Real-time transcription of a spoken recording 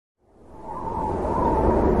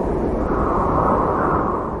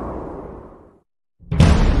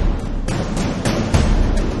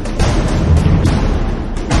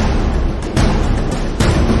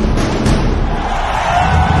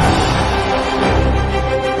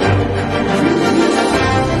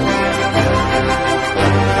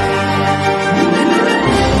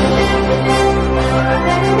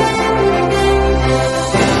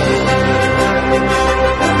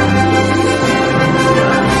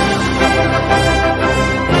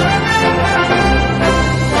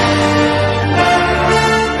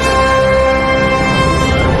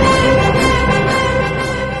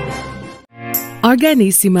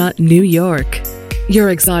Organissima, New York.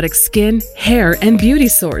 Your exotic skin, hair, and beauty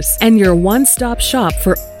source, and your one-stop shop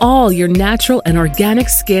for all your natural and organic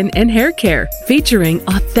skin and hair care, featuring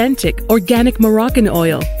authentic organic Moroccan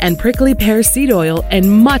oil and prickly pear seed oil and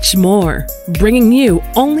much more. Bringing you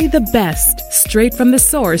only the best, straight from the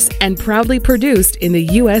source and proudly produced in the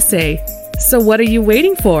USA. So what are you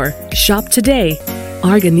waiting for? Shop today.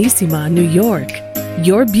 Organissima, New York.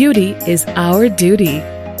 Your beauty is our duty.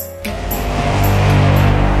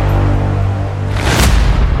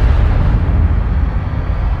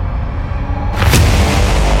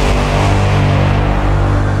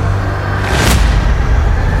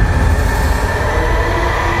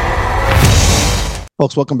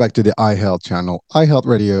 Folks, welcome back to the iHealth channel, iHealth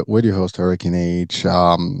Radio with your host, Hurricane H.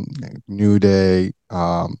 New day.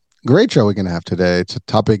 Great show we're going to have today. It's a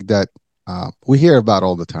topic that we hear about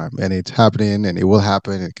all the time, and it's happening, and it will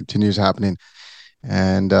happen, and it continues happening.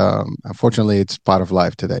 And unfortunately, it's part of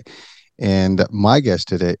life today. And my guest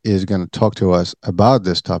today is going to talk to us about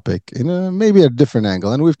this topic in maybe a different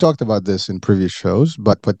angle. And we've talked about this in previous shows,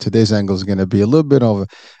 but today's angle is going to be a little bit of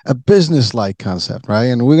a business-like concept, right?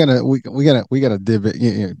 And we're gonna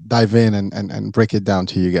dive in and break it down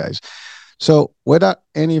to you guys. So without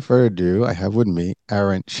any further ado, I have with me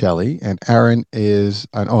Aaron Shelly, and Aaron is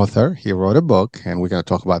an author. He wrote a book, and we're going to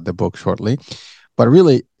talk about the book shortly. But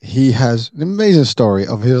really, he has an amazing story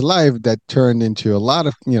of his life that turned into a lot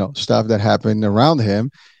of stuff that happened around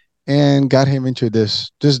him, and got him into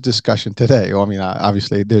this discussion today. Well, I mean,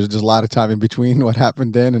 obviously, there's just a lot of time in between what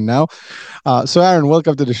happened then and now. So, Aaron,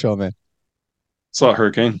 welcome to the show, man. What's up,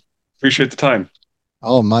 Hurricane? Appreciate the time.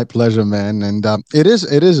 Oh, my pleasure, man. And it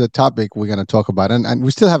is a topic we're going to talk about, and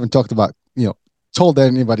we still haven't talked about told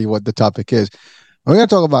anybody what the topic is. We're going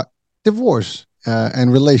to talk about divorce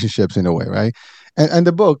and relationships in a way, right? And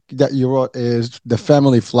the book that you wrote is The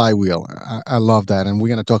Family Flywheel. I love that. And we're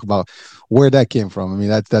going to talk about where that came from. I mean,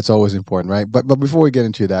 that's always important, right? But before we get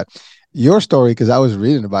into that, your story, because I was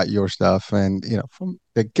reading about your stuff, and, from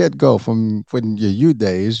the get-go, from when your youth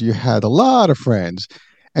days, you had a lot of friends,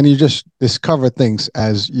 and you just discovered things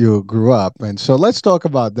as you grew up. And so let's talk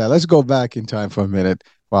about that. Let's go back in time for a minute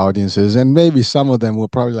for our audiences, and maybe some of them will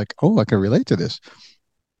probably like, oh, I can relate to this.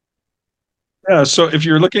 Yeah. So if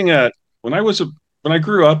you're looking at when I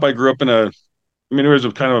grew up in it was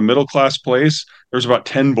a kind of a middle class place. There was about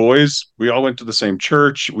 10 boys. We all went to the same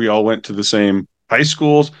church. We all went to the same high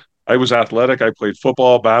schools. I was athletic. I played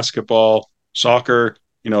football, basketball, soccer,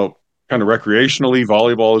 kind of recreationally,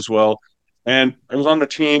 volleyball as well. And I was on the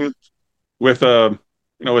team with in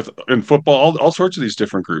football, all sorts of these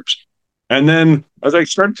different groups. And then as I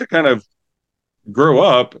started to kind of grow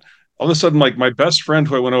up, all of a sudden, like my best friend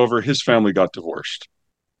who I went over, his family got divorced.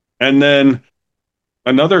 And then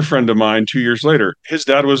another friend of mine, 2 years later, his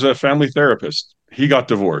dad was a family therapist. He got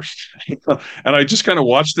divorced. And I just kind of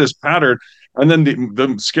watched this pattern. And then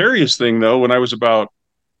the scariest thing, though, when I was about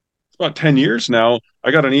 10 years now,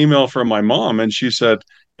 I got an email from my mom, and she said,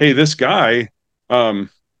 hey, this guy, or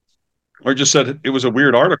just said it was a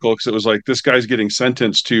weird article because it was like, this guy's getting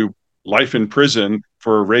sentenced to life in prison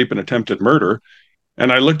for rape and attempted murder.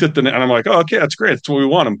 And I looked at and I'm like, oh, okay, that's great. That's what we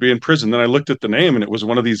want him to be in prison. Then I looked at the name, and it was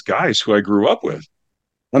one of these guys who I grew up with.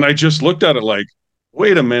 And I just looked at it like,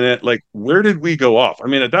 wait a minute, like, where did we go off? I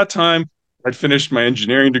mean, at that time, I'd finished my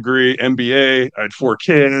engineering degree, MBA. I had 4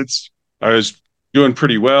 kids. I was doing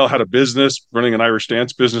pretty well, had a business, running an Irish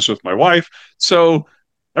dance business with my wife. So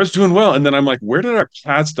I was doing well. And then I'm like, where did our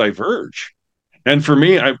paths diverge? And for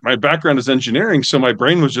me, my background is engineering. So my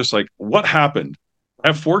brain was just like, what happened? I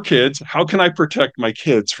have 4 kids. How can I protect my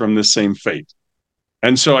kids from this same fate?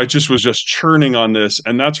 And so I just was churning on this.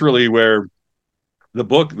 And that's really where the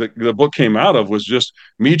book came out of, was just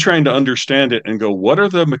me trying to understand it and go, what are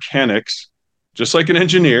the mechanics? Just like an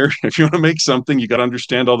engineer, if you want to make something, you got to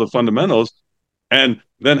understand all the fundamentals. And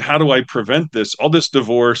then how do I prevent all this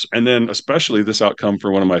divorce, and then especially this outcome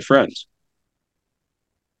for one of my friends?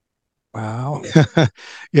 Wow.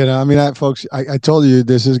 I mean, folks, I told you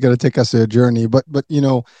this is going to take us a journey, but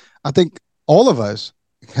I think all of us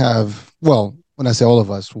have, well, when I say all of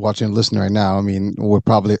us watching and listening right now, I mean, we're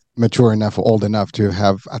probably mature enough or old enough to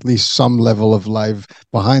have at least some level of life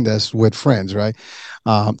behind us with friends, right?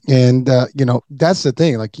 That's the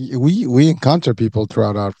thing. Like we encounter people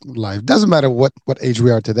throughout our life. Doesn't matter what age we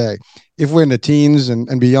are today. If we're in the teens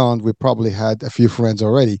and beyond, we probably had a few friends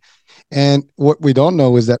already. And what we don't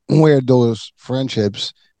know is that where those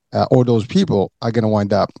friendships or those people are going to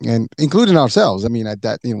wind up, and including ourselves. I mean, at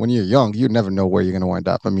that, when you're young, you never know where you're going to wind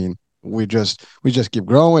up. I mean, we just keep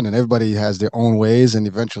growing, and everybody has their own ways, and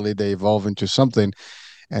eventually they evolve into something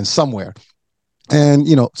and somewhere. And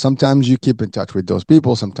sometimes you keep in touch with those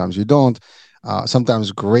people, sometimes you don't.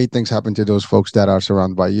 Sometimes great things happen to those folks that are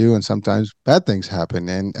surrounded by you, and sometimes bad things happen.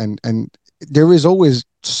 And there is always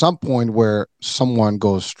some point where someone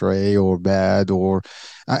goes stray or bad, or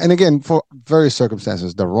and again, for various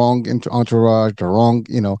circumstances, the wrong entourage, the wrong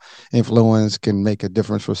influence can make a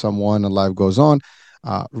difference for someone, and life goes on.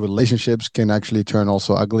 Relationships can actually turn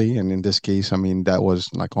also ugly, and in this case, I mean, that was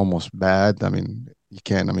like almost bad. I mean, you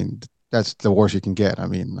can't. I mean, that's the worst you can get. I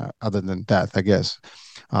mean, other than death, I guess.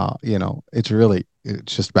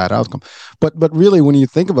 It's just bad outcome. But really, when you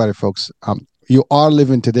think about it, folks, you are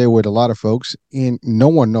living today with a lot of folks, and no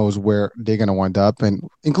one knows where they're going to wind up, and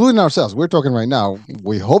including ourselves. We're talking right now.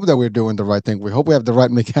 We hope that we're doing the right thing. We hope we have the right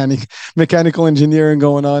mechanical engineering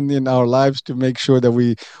going on in our lives to make sure that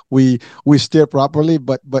we steer properly.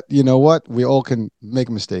 But you know what? We all can make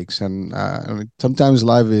mistakes, and I mean, sometimes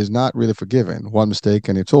life is not really forgiving. One mistake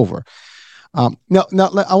and it's over. Now,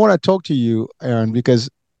 I want to talk to you, Aaron, because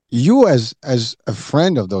you, as a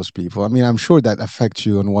friend of those people, I mean, I'm sure that affects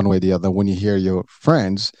you in one way or the other when you hear your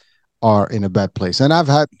friends are in a bad place. And I've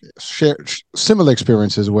had similar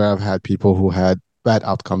experiences where I've had people who had bad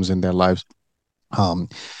outcomes in their lives, um,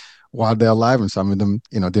 while they're alive, and some of them,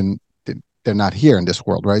 they're not here in this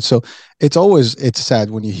world, right? So it's sad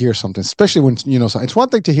when you hear something, especially when it's one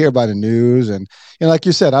thing to hear about the news, and like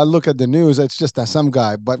you said, I look at the news, it's just that some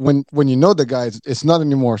guy, but when you know the guy, it's not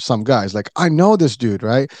anymore some guy. It's like, I know this dude,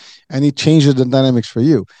 right? And he changes the dynamics for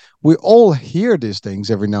you. We all hear these things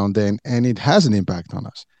every now and then, and it has an impact on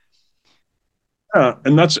us. Yeah,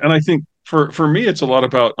 and I think for me, it's a lot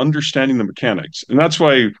about understanding the mechanics, and that's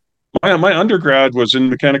why my undergrad was in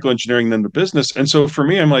mechanical engineering, then the business. And so for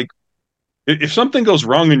me, I'm like, if something goes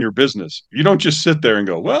wrong in your business, you don't just sit there and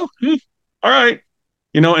go, well, all right.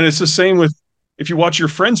 And it's the same with if you watch your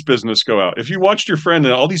friend's business go out. If you watched your friend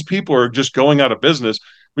and all these people are just going out of business,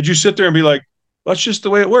 would you sit there and be like, that's just the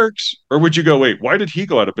way it works? Or would you go, wait, why did he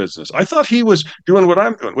go out of business? I thought he was doing what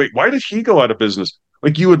I'm doing. Wait, why did he go out of business?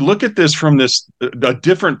 Like you would look at this from a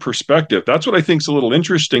different perspective. That's what I think is a little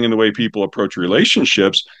interesting in the way people approach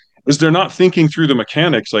relationships is they're not thinking through the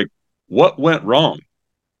mechanics, like what went wrong,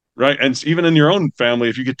 right? And even in your own family,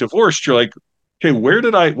 if you get divorced, you're like, okay,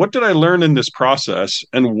 what did I learn in this process?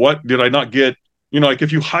 And what did I not get? Like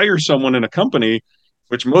if you hire someone in a company,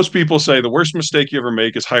 which most people say the worst mistake you ever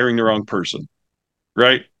make is hiring the wrong person,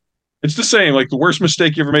 right? It's the same, like the worst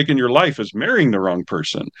mistake you ever make in your life is marrying the wrong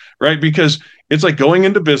person, right? Because it's like going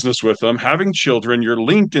into business with them, having children, you're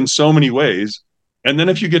linked in so many ways. And then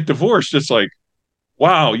if you get divorced, it's like,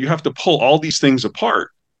 wow, you have to pull all these things apart.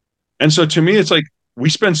 And so to me, it's like we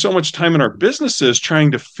spend so much time in our businesses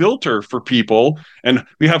trying to filter for people, and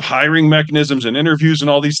we have hiring mechanisms and interviews and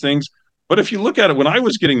all these things. But if you look at it, when I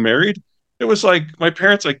was getting married, it was like my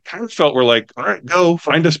parents, like, kind of felt were like, all right, go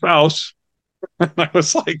find a spouse. And I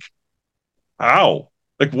was like, how?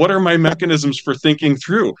 Like, what are my mechanisms for thinking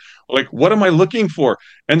through? Like, what am I looking for?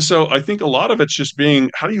 And so I think a lot of it's just being,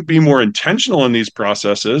 how do you be more intentional in these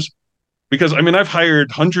processes? Because I mean, I've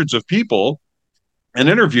hired hundreds of people and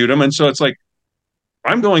interviewed them. And so it's like,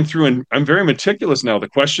 I'm going through and I'm very meticulous now. The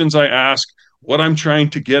questions I ask, what I'm trying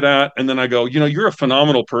to get at. And then I go, you're a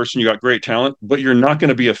phenomenal person. You got great talent, but you're not going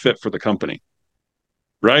to be a fit for the company.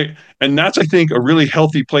 Right. And that's, I think, a really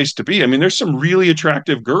healthy place to be. I mean, there's some really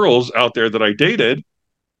attractive girls out there that I dated,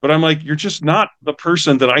 but I'm like, you're just not the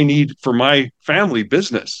person that I need for my family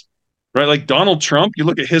business. Right. Like Donald Trump, you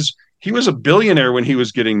look at he was a billionaire when he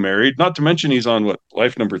was getting married, not to mention he's on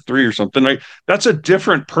life number 3 or something. Right. That's a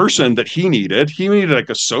different person that he needed. He needed like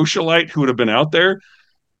a socialite who would have been out there.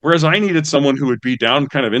 Whereas I needed someone who would be down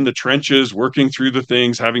kind of in the trenches, working through the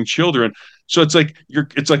things, having children. So it's like,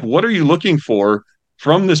 what are you looking for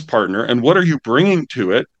from this partner and what are you bringing to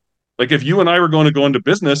it? Like if you and I were going to go into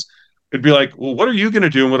business, it'd be like, well, what are you going to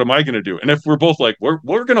do and what am I going to do? And if we're both like, we're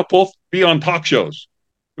going to both be on talk shows,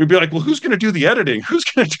 we'd be like, well, who's going to do the editing? Who's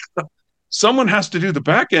going to do someone has to do the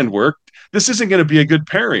back end work. This isn't going to be a good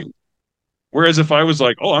pairing. Whereas if I was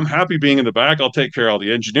like, oh, I'm happy being in the back, I'll take care of all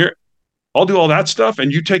the engineer, I'll do all that stuff,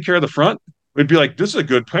 and you take care of the front, we'd be like, this is a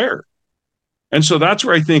good pair. And so that's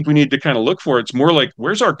where I think we need to kind of look for. It's more like,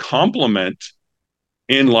 where's our complement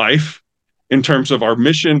in life in terms of our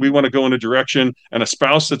mission? We want to go in a direction and a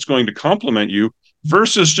spouse that's going to complement you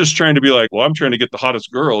versus just trying to be like, well, I'm trying to get the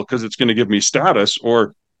hottest girl because it's going to give me status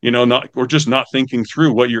or, not, or just not thinking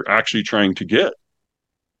through what you're actually trying to get.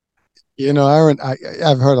 Aaron,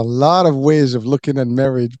 I've heard a lot of ways of looking at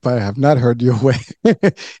marriage, but I have not heard your way.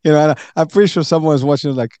 And I'm pretty sure someone is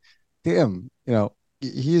watching like, damn,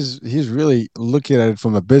 he's really looking at it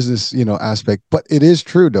from a business, aspect. But it is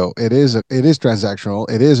true, though. It is transactional.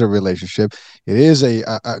 It is a relationship. It is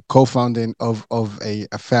a co-founding of a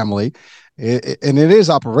family. And it is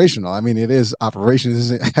operational. I mean, it is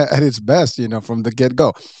operations at its best, from the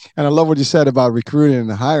get-go. And I love what you said about recruiting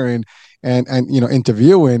and hiring and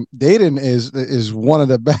interviewing. Dating is one of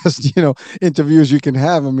the best interviews you can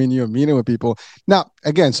have. I mean, you're meeting with people. Now,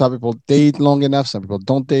 again, some people date long enough, some people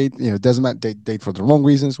don't date. It doesn't matter. They date for the wrong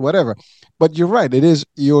reasons, whatever. But you're right. It is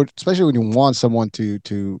your, especially when you want someone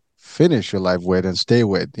to finish your life with and stay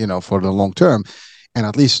with, for the long term. And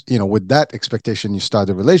at least, with that expectation, you start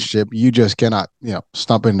the relationship. You just cannot,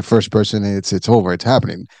 stump in the first person. And it's over. It's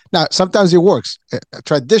happening. Now, sometimes it works.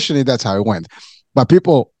 Traditionally, that's how it went. But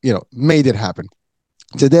people, made it happen.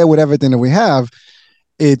 Today, with everything that we have,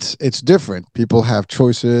 it's different. People have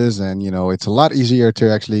choices, and it's a lot easier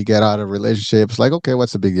to actually get out of relationships. Like, okay,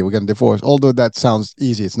 what's the big deal? We're gonna divorce. Although that sounds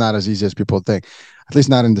easy, it's not as easy as people think. At least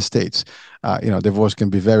not in the States. Divorce can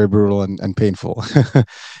be very brutal and painful.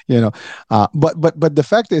 But the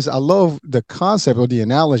fact is, I love the concept or the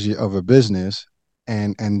analogy of a business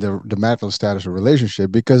and the marital status of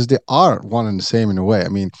relationship, because they are one and the same in a way. I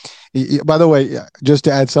mean, by the way, just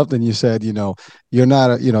to add something, you said, you're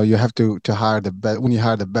not, you have to hire the best. When you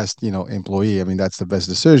hire the best, employee, I mean, that's the best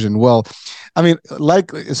decision. Well, I mean,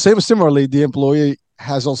 like similarly, the employee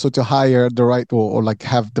has also to hire the right, or like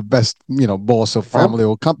have the best, boss or family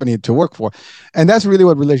or company to work for. And that's really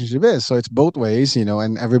what relationship is. So it's both ways,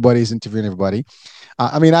 and everybody's interviewing everybody.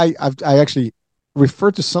 I mean, I actually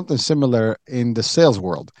refer to something similar in the sales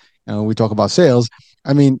world. When we talk about sales,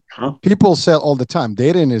 I mean, people sell all the time.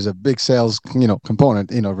 Dating is a big sales,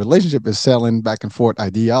 component. Relationship is selling back and forth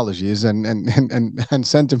ideologies and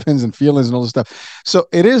sentiments and feelings and all this stuff. So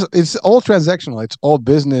it's all transactional. It's all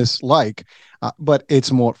business like, but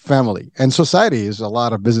it's more family. And society is a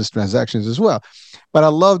lot of business transactions as well. But I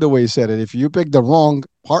love the way you said it. If you pick the wrong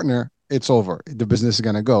partner, it's over. The business is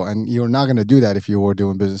going to go. And you're not going to do that if you were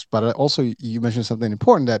doing business. But also, you mentioned something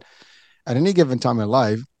important, that at any given time in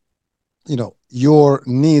life, your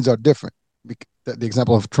needs are different. The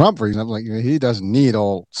example of Trump, for example, like, he doesn't need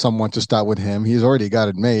someone to start with him. He's already got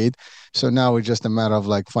it made. So now it's just a matter of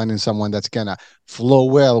like finding someone that's going to flow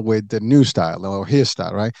well with the new style or his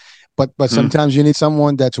style, right? But sometimes you need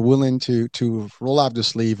someone that's willing to roll up the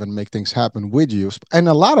sleeve and make things happen with you. And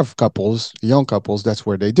a lot of couples, young couples, that's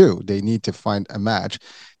where they do. They need to find a match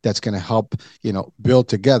that's going to help, build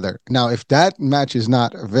together. Now, if that match is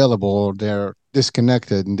not available, or they're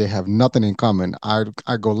disconnected and they have nothing in common, I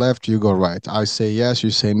go left, you go right. I say yes, you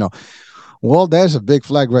say no. Well, there's a big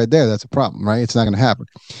flag right there. That's a problem, right? It's not going to happen.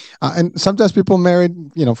 And sometimes people married,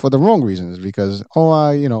 for the wrong reasons, because,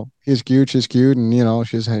 he's cute, she's cute, and,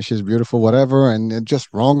 she's beautiful, whatever. And just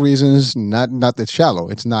wrong reasons, not that shallow.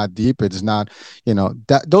 It's not deep. It's not,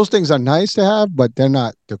 those things are nice to have, but they're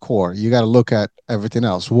not the core. You got to look at everything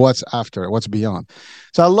else. What's after, what's beyond.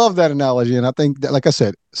 So I love that analogy. And I think that, like I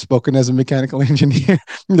said, spoken as a mechanical engineer,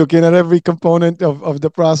 looking at every component of the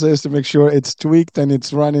process to make sure it's tweaked and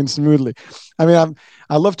it's running smoothly. I mean,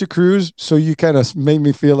 I love to cruise, so you kind of made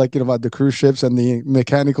me feel like, about the cruise ships and the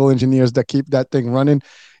mechanical engineers that keep that thing running.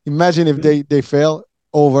 Imagine if they fail,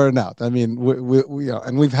 over and out. I mean, we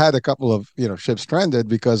and we've had a couple of ships stranded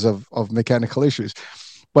because of mechanical issues.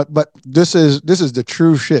 But this is the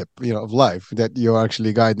true ship of life that you're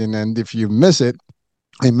actually guiding, and if you miss it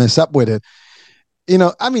and mess up with it,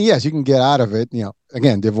 I mean, yes, you can get out of it.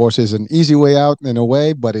 Again, divorce is an easy way out in a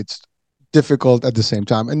way, but it's difficult at the same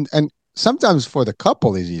time. And sometimes for the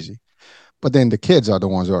couple is easy, but then the kids are the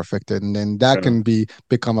ones who are affected, and then that can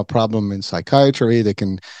become a problem in psychiatry. They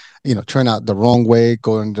can, turn out the wrong way,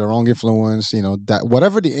 go in the wrong influence. That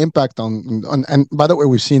whatever the impact on. And by the way,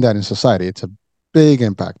 we've seen that in society. It's a big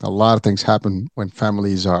impact. A lot of things happen when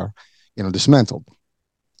families are, dismantled,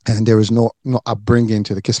 and there is no upbringing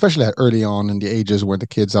to the kids, especially early on in the ages where the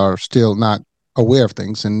kids are still not aware of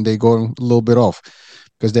things, and they go a little bit off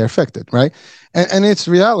because they're affected, right? And it's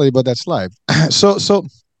reality, but that's life.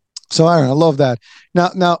 So Aaron, I love that.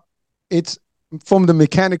 Now it's from the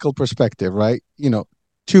mechanical perspective, right?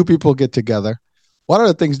 Two people get together. What are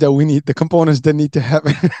the things that we need, the components that need to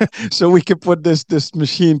happen so we can put this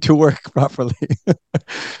machine to work properly?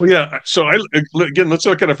 Well, yeah. So again, let's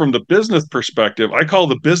look at it from the business perspective. I call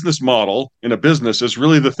the business model in a business is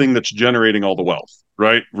really the thing that's generating all the wealth,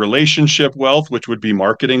 right? Relationship wealth, which would be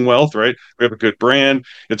marketing wealth, right? We have a good brand.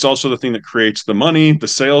 It's also the thing that creates the money, the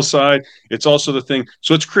sales side. It's also the thing.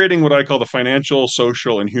 So it's creating what I call the financial,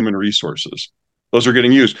 social, and human resources. Those are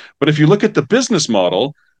getting used. But if you look at the business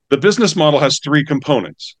model has three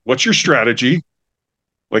components. What's your strategy?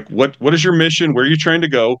 Like what is your mission? Where are you trying to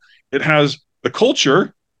go? It has the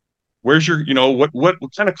culture. Where's your, what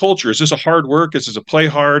kind of culture? Is this a hard work? Is this a play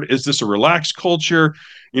hard? Is this a relaxed culture?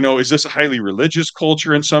 Is this a highly religious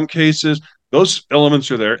culture in some cases? Those elements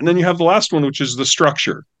are there. And then you have the last one, which is the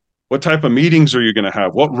structure. What type of meetings are you going to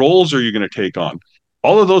have? What roles are you going to take on?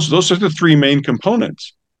 All of those are the three main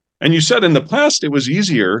components. And you said in the past it was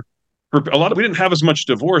easier for a lot of, we didn't have as much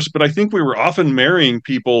divorce, but I think we were often marrying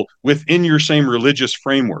people within your same religious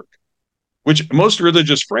framework, which most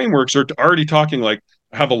religious frameworks are already talking like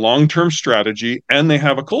have a long-term strategy and they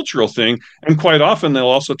have a cultural thing. And quite often they'll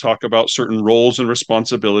also talk about certain roles and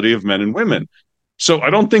responsibility of men and women. So I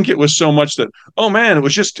don't think it was so much that, oh man,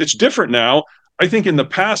 it's different now. I think in the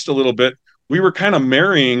past a little bit, we were kind of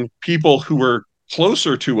marrying people who were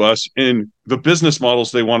closer to us in the business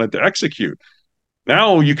models they wanted to execute.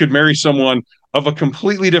 Now you could marry someone of a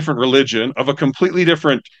completely different religion, of a completely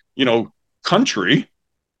different, country,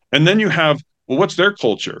 and then you have, well, what's their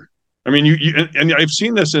culture? I mean, and I've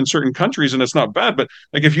seen this in certain countries, and it's not bad. But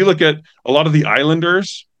like, if you look at a lot of the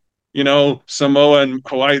islanders, Samoa and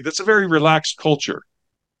Hawaii, that's a very relaxed culture,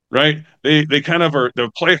 right? They kind of they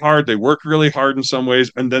play hard, they work really hard in some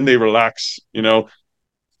ways, and then they relax, And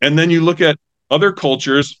then you look at other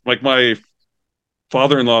cultures, like my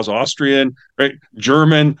father-in-law is Austrian, right?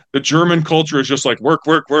 German. The German culture is just like work,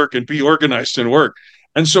 work, work, and be organized and work.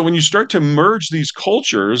 And so when you start to merge these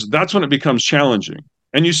cultures, that's when it becomes challenging.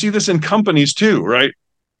 And you see this in companies too, right?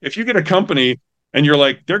 If you get a company and you're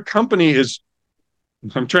like, their company is,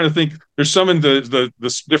 I'm trying to think, there's some in the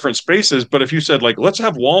different spaces, but if you said like, let's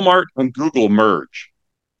have Walmart and Google merge,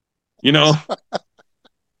 you know,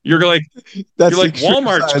 you're like, That's you're the like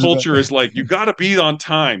Walmart's extreme side, culture is like, you got to be on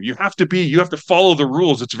time. You have to follow the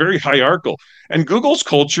rules. It's very hierarchical. And Google's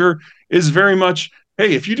culture is very much,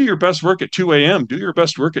 hey, if you do your best work at 2 a.m., do your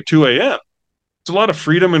best work at 2 a.m. It's a lot of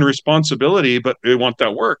freedom and responsibility, but they want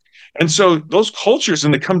that work. And so those cultures,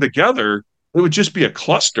 when they come together, it would just be a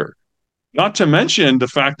cluster. Not to mention the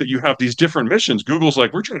fact that you have these different missions. Google's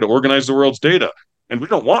like, we're trying to organize the world's data, and we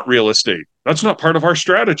don't want real estate. That's not part of our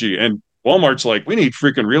strategy. And Walmart's like, we need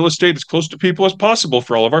freaking real estate as close to people as possible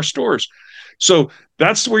for all of our stores. So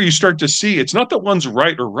that's where you start to see it's not that one's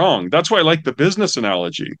right or wrong. That's why I like the business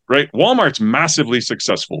analogy, right? Walmart's massively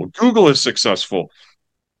successful. Google is successful.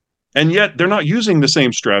 And yet they're not using the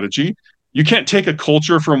same strategy. You can't take a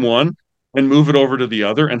culture from one and move it over to the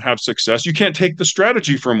other and have success. You can't take the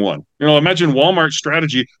strategy from one. Imagine Walmart's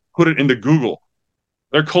strategy, put it into Google.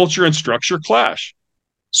 Their culture and structure clash.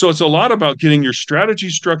 So it's a lot about getting your strategy,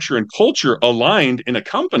 structure, and culture aligned in a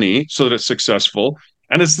company so that it's successful.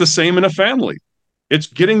 And it's the same in a family. It's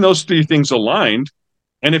getting those three things aligned.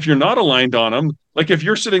 And if you're not aligned on them, like if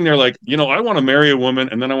you're sitting there like, I want to marry a woman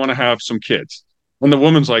and then I want to have some kids. And the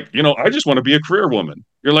woman's like, I just want to be a career woman.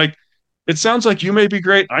 You're like, it sounds like you may be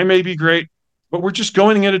great, I may be great, but we're just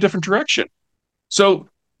going in a different direction. So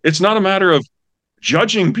it's not a matter of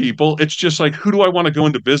judging people. It's just like, who do I want to go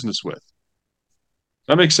into business with?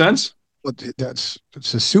 That makes sense? Well, that's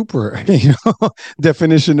a super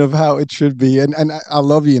definition of how it should be, and I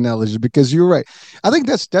love the analogy because you're right. I think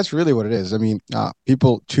that's really what it is. I mean,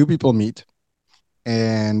 two people meet,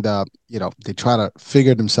 and they try to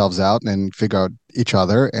figure themselves out and figure out each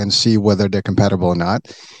other and see whether they're compatible or not.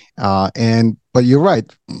 But you're right.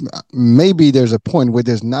 Maybe there's a point where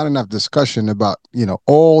there's not enough discussion about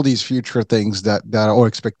all these future things that are or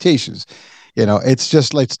expectations. It's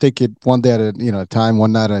just let's take it one day at a time,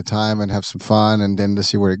 one night at a time, and have some fun, and then to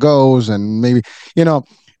see where it goes. And maybe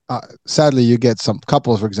sadly, you get some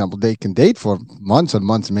couples, for example, they can date for months and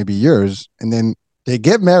months, maybe years, and then they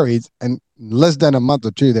get married, and less than a month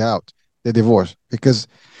or two, they're out, they divorce. Because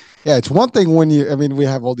it's one thing when we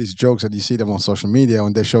have all these jokes and you see them on social media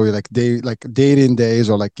when they show you like dating days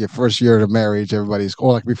or like your first year of marriage, or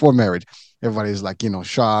like before marriage, everybody's like,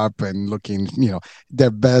 sharp and looking,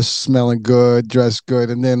 their best, smelling good, dressed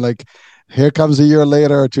good. And then like, here comes a year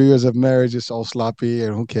later or 2 years of marriage, it's all sloppy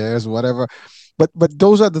and who cares, whatever. But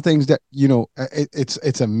those are the things that,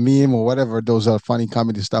 it's a meme or whatever. Those are funny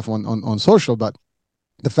comedy stuff on social. But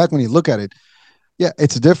the fact when you look at it,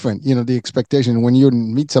 it's different. The expectation when you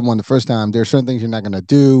meet someone the first time, there are certain things you're not going to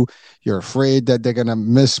do. You're afraid that they're going to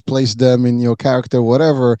misplace them in your character,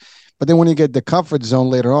 whatever. But then when you get the comfort zone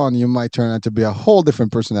later on, you might turn out to be a whole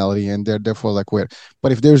different personality, and they're therefore like weird.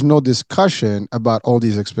 But if there's no discussion about all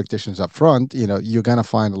these expectations up front, you're going to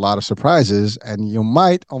find a lot of surprises, and you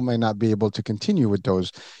might or may not be able to continue with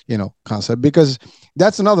those, concepts, because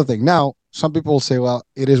that's another thing. Now, some people say, well,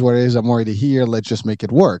 it is what it is. I'm already here. Let's just make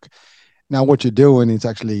it work. Now, what you're doing is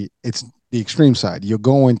it's the extreme side. You're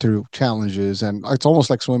going through challenges, and it's almost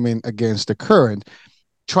like swimming against the current,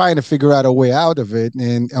 trying to figure out a way out of it,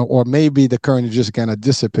 and or maybe the current is just gonna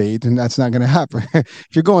dissipate, and that's not gonna happen. If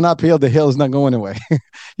you're going uphill, the hill is not going away.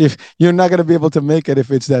 If you're not gonna be able to make it if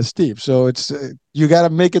it's that steep, so it's you got to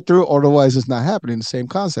make it through, otherwise it's not happening. The same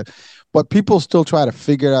concept, but people still try to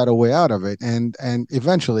figure out a way out of it, and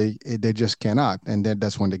eventually they just cannot, and then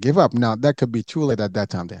that's when they give up. Now that could be too late at that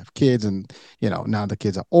time. They have kids, and now the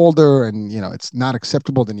kids are older, and it's not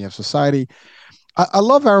acceptable. Then you have society. I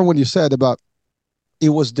love, Aaron, when you said about it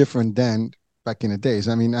was different then back in the days.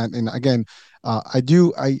 I mean, and again,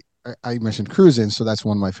 I mentioned cruising, so that's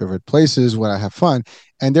one of my favorite places where I have fun.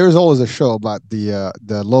 And there's always a show about the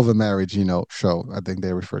love and marriage, show. I think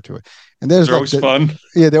they refer to it. And there's They're always fun.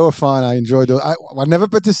 Yeah, they were fun. I enjoyed those. I never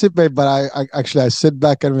participate, but I sit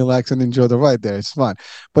back and relax and enjoy the ride there. It's fun.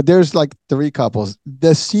 But there's like three couples.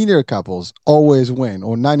 The senior couples always win,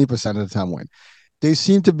 or 90% of the time win. They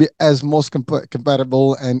seem to be as most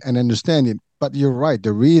compatible and understanding. But you're right.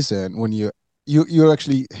 The reason when you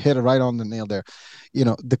actually hit it right on the nail there.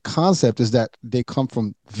 The concept is that they come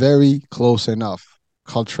from very close enough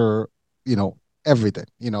culture, everything.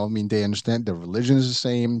 I mean, they understand the religion is the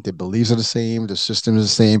same, the beliefs are the same, the system is the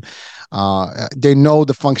same. They know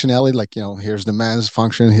the functionality, like, here's the man's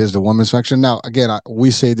function, here's the woman's function. Now, again,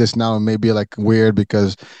 we say this now and maybe like weird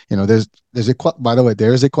because, by the way,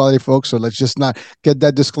 there is equality, folks. So let's just not get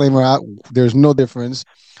that disclaimer out. There's no difference,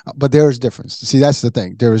 but there is difference. See, that's the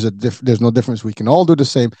thing. There's no difference. We can all do the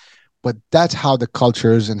same. But that's how the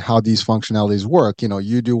cultures and how these functionalities work.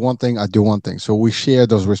 You do one thing, I do one thing. So we share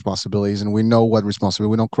those responsibilities, and we know what responsibility.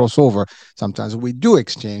 We don't cross over. Sometimes we do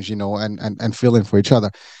exchange, and fill in for each other.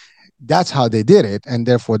 That's how they did it, and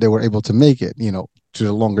therefore they were able to make it, to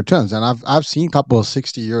the longer terms. And I've seen couples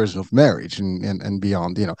 60 years of marriage and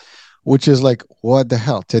beyond, which is like, what the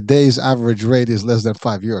hell? Today's average rate is less than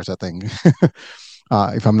 5 years, I think.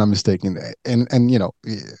 If I'm not mistaken, and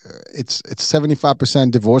it's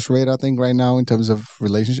 75% divorce rate, I think, right now in terms of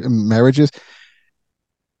relationship marriages.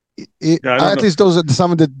 At least those are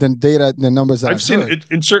some of the data, the numbers that I've seen it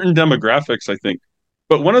in certain demographics, I think.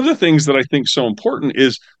 But one of the things that I think is so important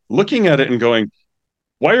is looking at it and going,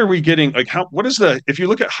 why are we getting if you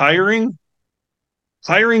look at hiring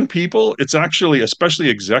people, it's actually, especially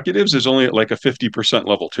executives, is only at like a 50%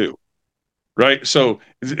 level too, right? So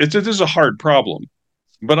it is a hard problem.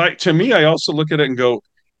 But I also look at it and go,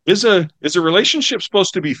 is a relationship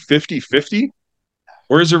supposed to be 50-50?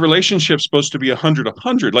 Or is a relationship supposed to be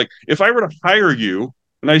 100-100? Like, if I were to hire you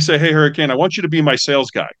and I say, hey, Hurricane, I want you to be my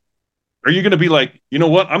sales guy, are you going to be like, you know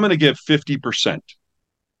what? I'm going to give 50%.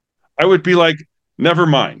 I would be like, never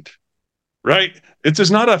mind, right? It's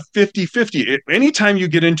just not a 50-50. Anytime you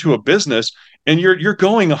get into a business and you're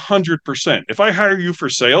going 100%. If I hire you for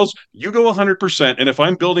sales, you go 100%. And if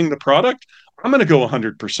I'm building the product, I'm going to go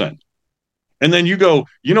 100%. And then you go,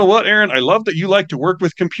 you know what, Aaron, I love that you like to work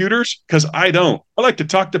with computers because I don't. I like to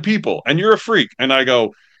talk to people and you're a freak. And I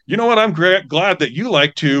go, you know what, I'm glad that you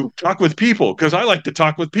like to talk with people because I like to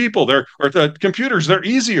talk with people. The computers, they're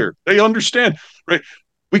easier. They understand, right?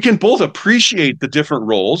 We can both appreciate the different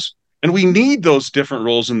roles, and we need those different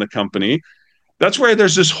roles in the company. That's why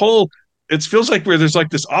there's this whole, it feels like where there's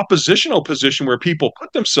like this oppositional position where people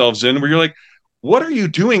put themselves in, where you're like, what are you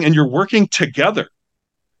doing? And you're working together.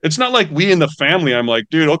 It's not like we in the family, I'm like,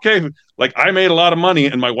 dude, okay, like I made a lot of money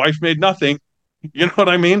and my wife made nothing. You know what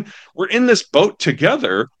I mean? We're in this boat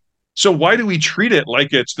together. So why do we treat it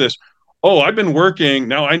like it's this, oh, I've been working,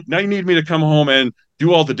 now you need me to come home and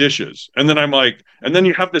do all the dishes. And then I'm like, and then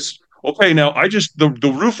you have this, okay, now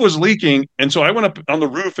the roof was leaking. And so I went up on the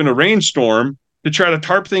roof in a rainstorm to try to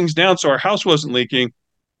tarp things down so our house wasn't leaking.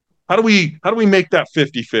 How do we make that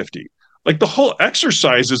 50-50? Like, the whole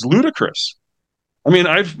exercise is ludicrous. I mean,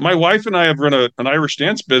 my wife and I have run an Irish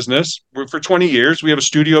dance business for 20 years. We have a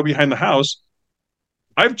studio behind the house.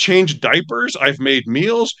 I've changed diapers. I've made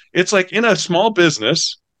meals. It's like, in a small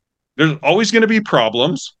business, there's always going to be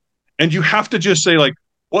problems. And you have to just say, like,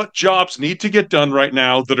 what jobs need to get done right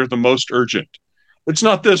now that are the most urgent? It's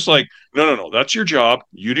not this like, no, that's your job.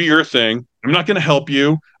 You do your thing. I'm not going to help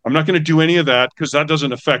you. I'm not going to do any of that because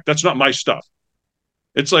that's not my stuff.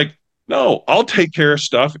 It's like, no, I'll take care of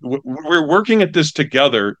stuff. We're working at this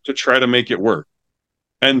together to try to make it work.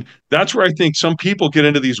 And that's where I think some people get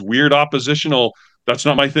into these weird oppositional, that's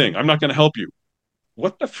not my thing. I'm not going to help you.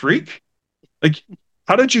 What the freak? Like,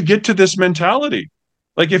 how did you get to this mentality?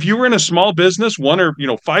 Like, if you were in a small business, one or,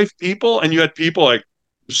 5 people, and you had people like,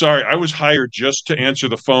 sorry, I was hired just to answer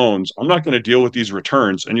the phones. I'm not going to deal with these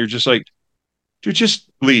returns. And you're just like, dude, just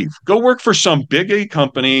leave. Go work for some big A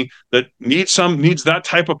company that needs that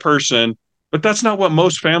type of person. But that's not what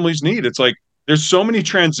most families need. It's like, there's so many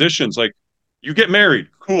transitions. Like, You get married,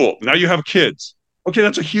 cool. Now you have kids. Okay,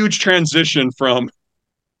 that's a huge transition from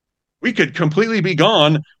we could completely be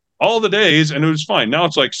gone all the days and it was fine. Now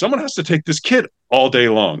it's like someone has to take this kid all day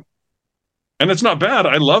long. And it's not bad.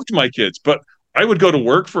 I loved my kids, but I would go to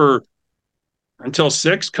work for until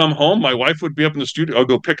 6, come home. My wife would be up in the studio. I'll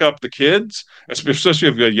go pick up the kids, especially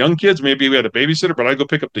if we had young kids. Maybe we had a babysitter, but I'd go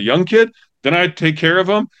pick up the young kid. Then I'd take care of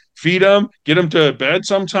them, feed them, get them to bed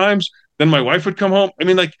sometimes. Then my wife would come home. I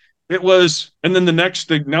mean, like it was, and then the next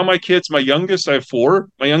thing, now my kids, my youngest, I have 4.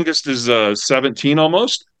 My youngest is 17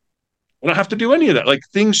 almost. I don't have to do any of that. Like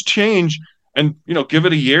things change and, give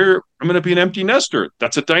it a year. I'm going to be an empty nester.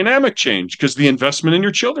 That's a dynamic change because the investment in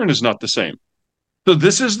your children is not the same. So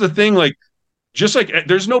this is the thing, like, just like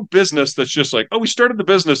there's no business that's just like, oh, we started the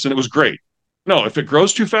business and it was great. No, if it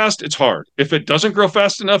grows too fast, it's hard. If it doesn't grow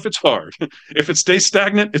fast enough, it's hard. If it stays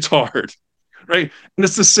stagnant, it's hard. Right. And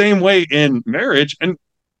it's the same way in marriage. And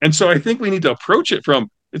so I think we need to approach it from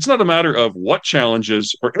it's not a matter of what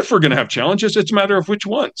challenges or if we're going to have challenges, it's a matter of which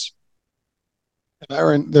ones.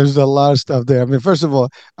 Aaron, there's a lot of stuff there. I mean, first of all,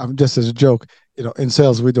 I'm just as a joke, in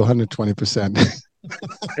sales, we do 120%.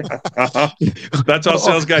 Uh-huh. That's how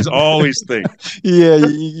sales guys always think. Yeah,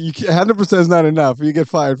 100% is not enough. You get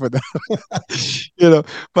fired for that.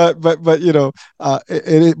 But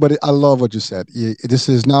I love what you said. This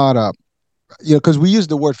is not a, because we use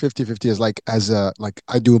the word 50-50 as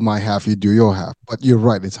I do my half, you do your half. But you're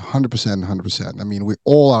right. It's 100%, 100%. I mean, we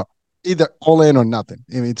all are either all in or nothing.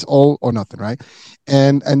 I mean, it's all or nothing, right?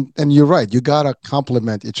 And you're right. You gotta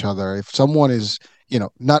complement each other. If someone is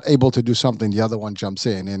not able to do something, the other one jumps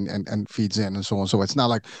in and feeds in and so on. So it's not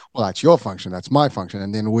like, well, that's your function, that's my function.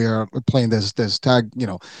 And then we're playing this tag,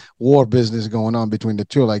 war business going on between the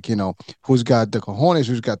two. Like, who's got the cojones,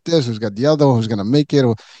 who's got this, who's got the other, who's going to make it.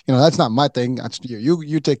 Or, that's not my thing. That's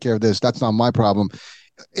you take care of this. That's not my problem.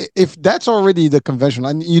 If that's already the conventional,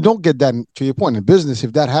 and you don't get that to your point in business,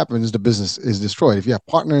 if that happens, the business is destroyed. If you have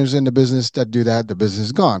partners in the business that do that, the business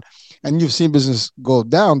is gone. And you've seen business go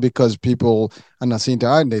down because people are not seen to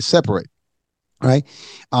eye and they separate, right?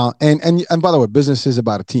 And by the way, business is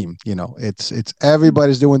about a team. It's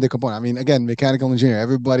everybody's doing their component. I mean, again, mechanical engineer,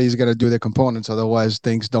 everybody's got to do their components, otherwise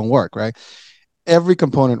things don't work, right? Every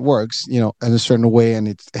component works, in a certain way, and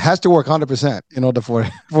it has to work 100% in order for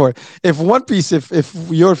if one piece, if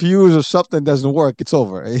your fuse or something doesn't work, it's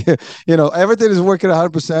over. Everything is working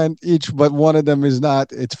 100% each, but one of them is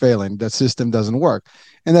not. It's failing. That system doesn't work,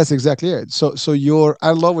 and that's exactly it. So I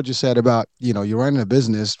love what you said about you're running a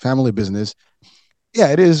business, family business. Yeah,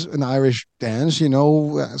 it is an Irish dance,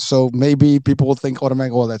 so maybe people will think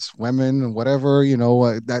automatically, well, that's women and whatever,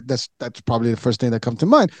 that's probably the first thing that comes to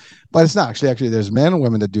mind. But it's not actually there's men and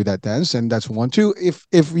women that do that dance, and that's one too.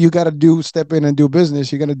 If you got to step in and do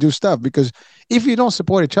business, you're going to do stuff, because if you don't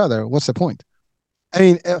support each other, what's the point? I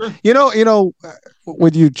mean,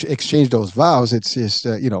 when you exchange those vows, it's just,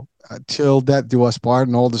 till death do us part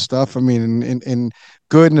and all the stuff. I mean, in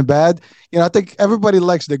good and the bad, I think everybody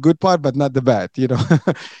likes the good part, but not the bad.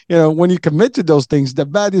 When you commit to those things, the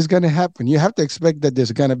bad is going to happen. You have to expect that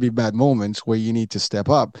there's going to be bad moments where you need to step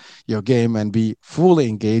up your game and be fully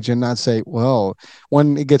engaged and not say, well,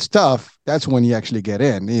 when it gets tough, that's when you actually get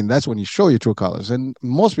in. And that's when you show your true colors. And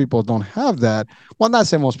most people don't have that. Well, not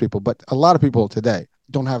say most people, but a lot of people today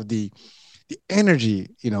don't have the energy,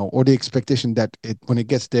 or the expectation that when it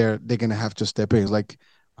gets there, they're going to have to step in. It's like,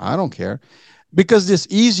 I don't care, because it's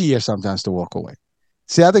easier sometimes to walk away.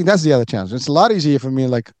 See, I think that's the other challenge. It's a lot easier for me.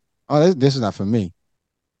 Like, oh, this is not for me,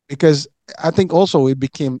 because I think also it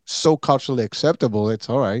became so culturally acceptable. It's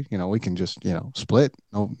all right. We can just, split.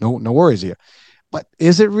 No worries here. But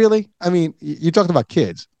is it really? I mean, you talked about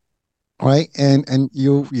kids, right? And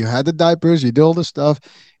you had the diapers, you did all the stuff.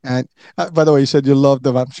 And by the way, you said you loved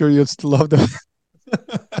them. I'm sure you'd still love them.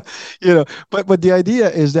 But the idea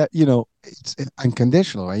is that, it's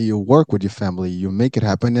unconditional, right? You work with your family, you make it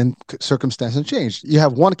happen, and circumstances change. You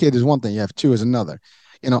have one kid is one thing, you have two is another.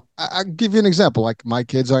 I'll give you an example. Like, my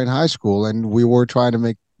kids are in high school and we were trying to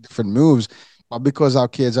make different moves. But because our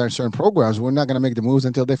kids are in certain programs, we're not going to make the moves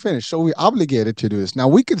until they finish. So we're obligated to do this. Now,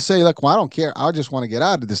 we could say, like, well, I don't care. I just want to get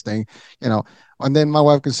out of this thing, And then my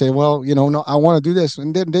wife can say, well, no, I want to do this.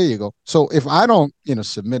 And then there you go. So if I don't,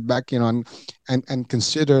 submit back, and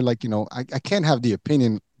consider, like, I can't have the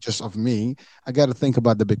opinion just of me. I got to think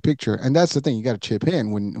about the big picture. And that's the thing. You got to chip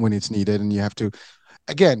in when it's needed. And you have to,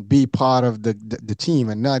 again, be part of the team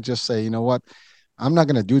and not just say, you know what, I'm not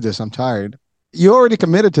going to do this. I'm tired. You already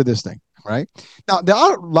committed to this thing. Right. Now, there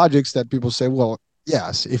are logics that people say, well,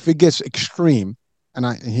 yes, if it gets extreme, and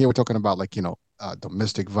here we're talking about, like,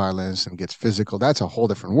 domestic violence and gets physical, that's a whole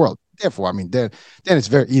different world. Therefore, I mean, then it's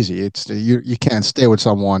very easy. It's you can't stay with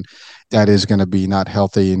someone that is going to be not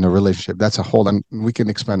healthy in a relationship. That's a whole, and we can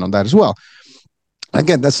expand on that as well.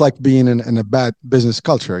 Again, that's like being in a bad business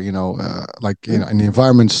culture, like, and the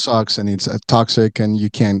environment sucks and it's toxic and you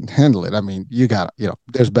can't handle it. I mean,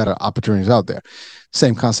 there's better opportunities out there.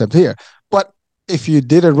 Same concept here. But if you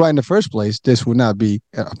did it right in the first place, this would not be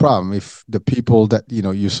a problem. If the people that,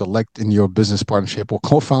 you select in your business partnership or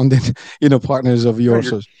co-founding, partners of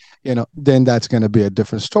yours, then that's going to be a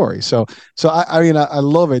different story. So I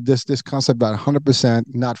love it. This concept about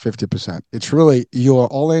 100%, not 50%. It's really, you're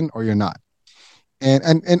all in or you're not.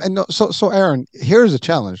 And no, so Aaron, here's a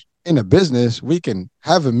challenge. In a business, we can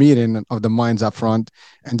have a meeting of the minds up front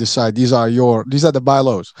and decide these are the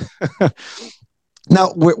bylaws.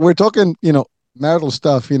 Now we're talking, marital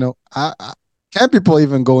stuff. Can people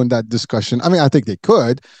even go in that discussion? I mean, I think they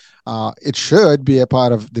could. It should be a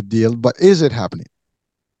part of the deal, but is it happening?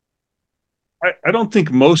 I don't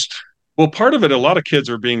think well, part of it, a lot of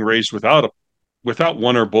kids are being raised without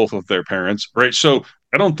one or both of their parents, right? So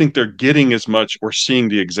I don't think they're getting as much or seeing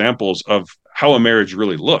the examples of how a marriage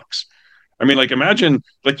really looks. I mean, like, imagine,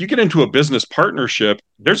 like, you get into a business partnership,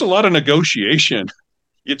 there's a lot of negotiation.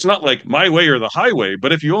 It's not like my way or the highway,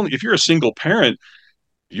 but if you're a single parent,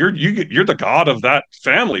 you're the god of that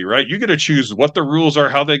family, right? You get to choose what the rules are,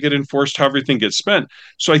 how they get enforced, how everything gets spent.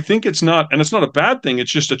 So I think it's not a bad thing.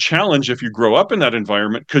 It's just a challenge if you grow up in that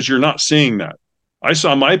environment, because you're not seeing that. I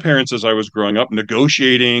saw my parents as I was growing up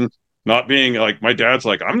negotiating, not being like, my dad's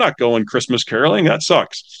like, I'm not going Christmas caroling. That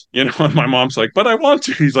sucks. And my mom's like, but I want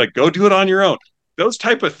to. He's like, go do it on your own. Those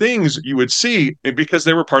type of things you would see because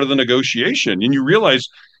they were part of the negotiation. And you realize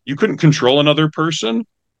you couldn't control another person,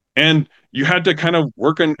 and you had to kind of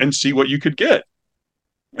work and see what you could get.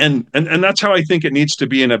 And that's how I think it needs to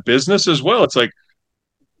be in a business as well. It's like,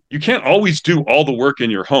 you can't always do all the work in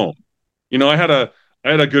your home. I had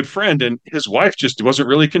a good friend, and his wife just wasn't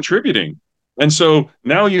really contributing. And so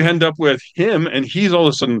now you end up with him, and he's all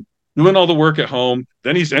of a sudden doing all the work at home.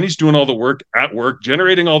 Then he's doing all the work at work,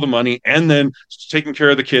 generating all the money, and then taking care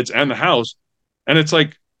of the kids and the house. And it's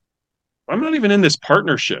like, I'm not even in this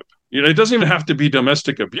partnership. It doesn't even have to be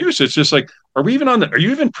domestic abuse. It's just like, are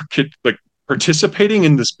you even like participating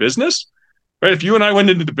in this business? Right? If you and I went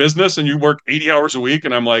into the business and you work 80 hours a week,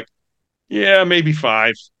 and I'm like, yeah, maybe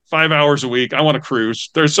 5 hours a week, I want to cruise,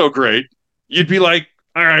 they're so great, you'd be like,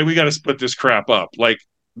 all right, we got to split this crap up. Like,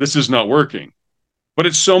 this is not working. But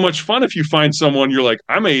it's so much fun if you find someone, you're like,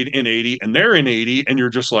 I'm in 80 and they're in 80, and you're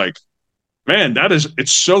just like, man,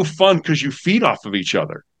 it's so fun because you feed off of each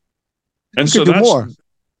other. And so that's more.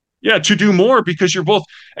 Yeah, to do more, because you're both.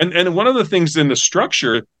 And one of the things in the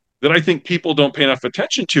structure that I think people don't pay enough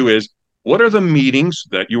attention to is, what are the meetings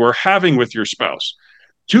that you are having with your spouse?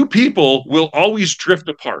 Two people will always drift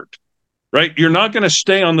apart, right? You're not going to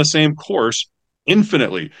stay on the same course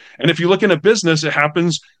infinitely. And if you look in a business, it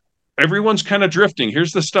happens. Everyone's kind of drifting.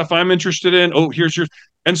 Here's the stuff I'm interested in. Oh, here's yours.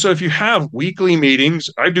 And so if you have weekly meetings,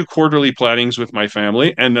 I do quarterly plannings with my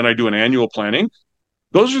family, and then I do an annual planning.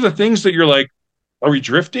 Those are the things that you're like, are we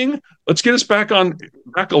drifting? Let's get us back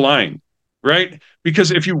aligned, right?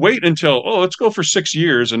 Because if you wait until, let's go for 6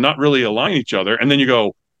 years and not really align each other, and then you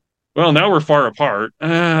go, well, now we're far apart.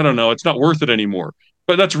 I don't know. It's not worth it anymore.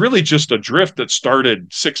 But that's really just a drift that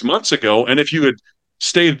started 6 months ago. And if you had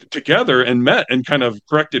stayed together and met and kind of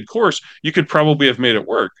corrected course, you could probably have made it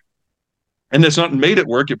work. And it's not made it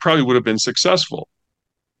work, it probably would have been successful.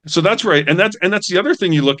 So that's right. And that's the other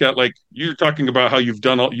thing you look at, like you're talking about how you've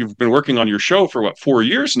been working on your show for 4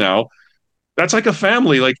 years now. That's like a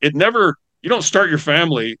family. Like, you don't start your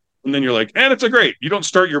family and then you're like, and it's great. You don't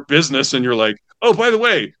start your business and you're like, oh, by the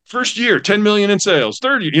way, first year, 10 million in sales,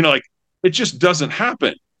 30, like, it just doesn't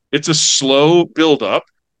happen. It's a slow build up.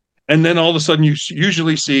 And then all of a sudden you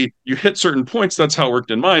usually see you hit certain points. That's how it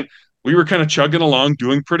worked in mine. We were kind of chugging along,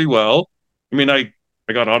 doing pretty well. I mean, I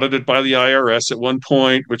got audited by the IRS at one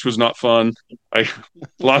point, which was not fun. I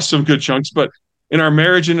lost some good chunks, but in our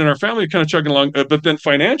marriage and in our family, kind of chugging along. But then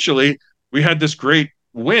financially, we had this great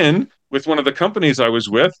win with one of the companies I was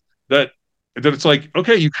with that it's like,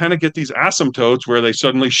 okay, you kind of get these asymptotes where they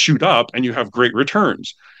suddenly shoot up and you have great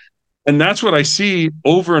returns. And that's what I see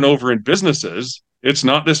over and over in businesses. It's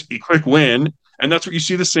not this quick win. And that's what you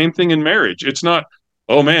see the same thing in marriage. It's not,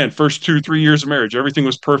 oh man, first 2-3 years of marriage, everything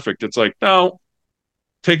was perfect. It's like, no,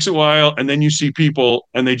 takes a while. And then you see people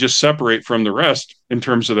and they just separate from the rest in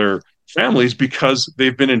terms of their families because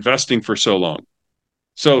they've been investing for so long.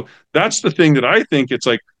 So that's the thing that I think, it's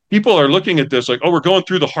like people are looking at this like, oh, we're going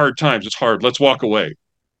through the hard times. It's hard. Let's walk away.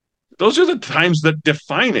 those are the times that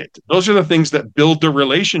define it. Those are the things that build the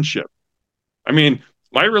relationship. I mean,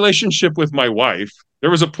 my relationship with my wife, there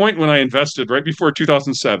was a point when I invested right before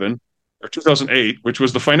 2007 or 2008, which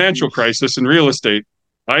was the financial crisis in real estate.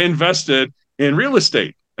 I invested in real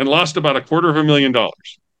estate and lost about $250,000,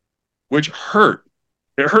 which hurt.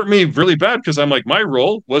 It hurt me really bad because I'm like, my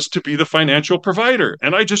role was to be the financial provider,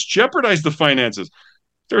 and I just jeopardized the finances.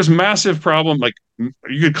 There's massive problem, like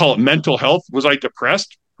you could call it mental health. Was I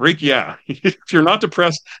depressed? Great, yeah. If you're not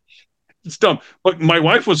depressed, it's dumb. But my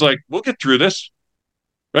wife was like, we'll get through this,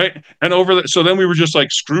 right? And so then we were just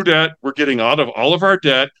like, screw debt. We're getting out of all of our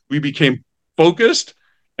debt. We became focused.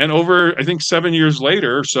 And over, I think 7 years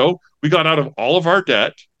later or so, we got out of all of our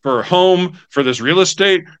debt for a home, for this real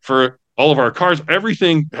estate, for all of our cars.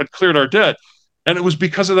 Everything had cleared our debt. And it was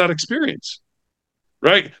because of that experience,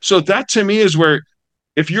 right? So that to me is where,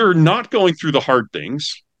 if you're not going through the hard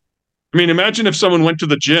things, I mean, imagine if someone went to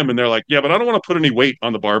the gym and they're like, yeah, but I don't want to put any weight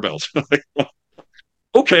on the barbells. Like, well,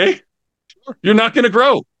 okay, you're not going to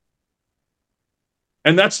grow.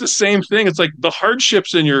 And that's the same thing. It's like the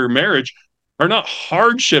hardships in your marriage are not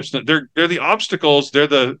hardships. They're the obstacles. They're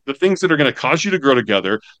the things that are going to cause you to grow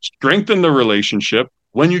together, strengthen the relationship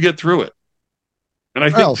when you get through it. And I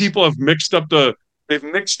think people have they've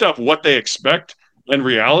mixed up what they expect and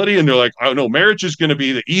reality. And they're like, oh no, marriage is going to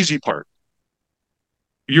be the easy part.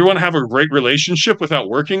 You want to have a great relationship without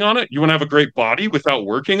working on it? You want to have a great body without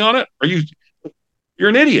working on it? You're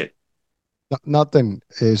an idiot. Nothing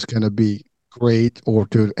is going to be great or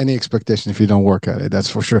to any expectation if you don't work at it. That's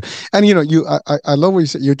for sure. And I love what you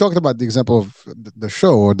said. You talked about the example of the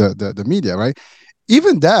show or the media, right?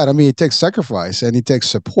 Even that, I mean, it takes sacrifice and it takes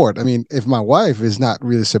support. I mean, if my wife is not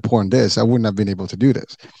really supporting this, I wouldn't have been able to do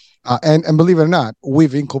this. And believe it or not,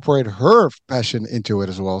 we've incorporated her passion into it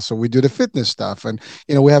as well. So we do the fitness stuff, and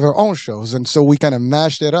we have our own shows, and so we kind of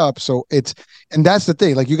mashed it up. So and that's the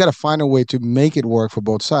thing. Like, you got to find a way to make it work for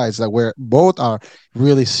both sides, like where both are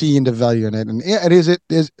really seeing the value in it. And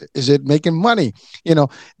is it making money?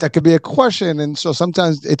 That could be a question. And so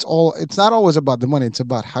sometimes it's not always about the money. It's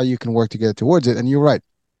about how you can work together towards it. And you're right.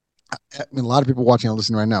 I mean, a lot of people watching and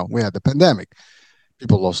listening right now. We had the pandemic.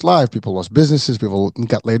 People lost life, people lost businesses, people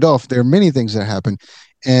got laid off. There are many things that happen.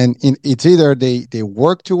 And it's either they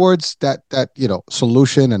work towards that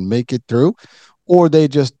solution and make it through, or they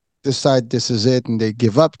just decide this is it and they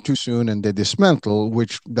give up too soon and they dismantle,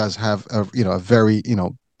 which does have a very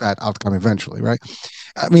bad outcome eventually, right?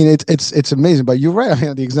 I mean, it's amazing, but you're right. I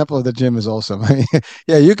mean, the example of the gym is awesome. I mean,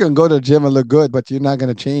 yeah, you can go to the gym and look good, but you're not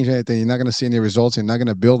going to change anything. You're not going to see any results. You're not going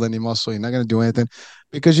to build any muscle. You're not going to do anything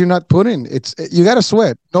because you're not putting. You got to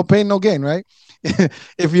sweat. No pain, no gain, right?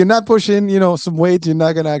 If you're not pushing, some weight, you're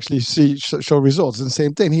not going to actually show results. And the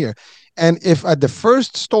same thing here. And if at the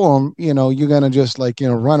first storm, you're going to just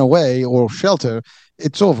run away or shelter,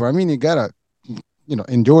 it's over. I mean, you got to,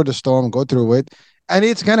 endure the storm, go through it. And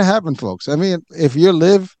it's going to happen, folks. I mean, if you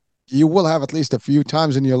live, you will have at least a few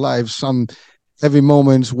times in your life some heavy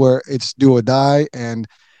moments where it's do or die. And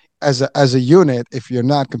as a unit, if you're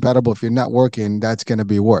not compatible, if you're not working, that's going to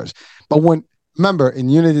be worse. But remember, in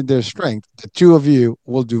unity, there's strength. The two of you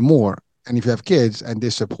will do more. And if you have kids and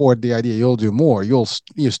they support the idea, you'll do more. You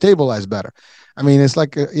stabilize better. I mean, it's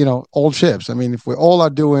like, old ships. I mean, if we all are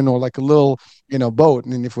doing, or like a little, boat,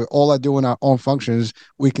 and if we all are doing our own functions,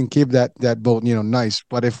 we can keep that boat, nice.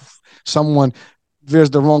 But if someone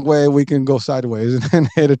veers the wrong way, we can go sideways and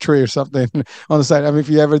hit a tree or something on the side. I mean, if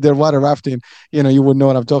you ever did water rafting, you would know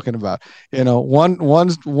what I'm talking about.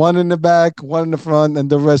 One in the back, one in the front, and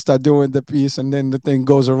the rest are doing the piece, and then the thing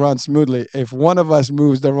goes around smoothly. If one of us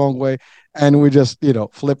moves the wrong way, and we just,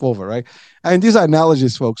 flip over, right? And these are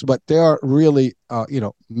analogies, folks, but they are really,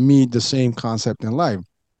 mean the same concept in life.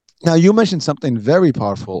 Now, you mentioned something very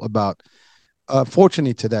powerful about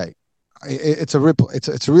fortunately today. It's a ripple.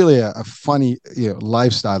 It's really a funny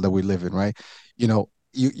lifestyle that we live in, right?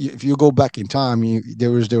 If you go back in time,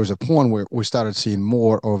 there was a point where we started seeing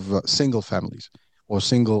more of single families or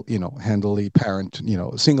single, handily parent,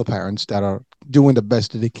 single parents that are doing the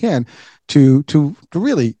best that they can to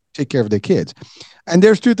really take care of their kids. And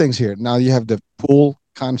there's two things here. Now you have the pool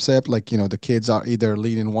concept, like the kids are either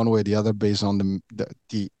leaning one way or the other based on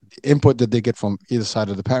the input that they get from either side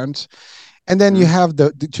of the parents. And then you have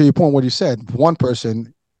to your point, what you said, one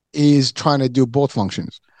person is trying to do both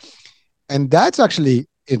functions. And that's actually,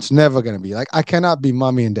 it's never going to be like, I cannot be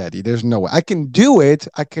mommy and daddy. There's no way. I can do it.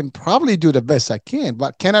 I can probably do the best I can,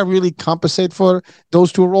 but can I really compensate for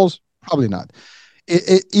those two roles? Probably not.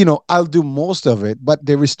 I'll do most of it, but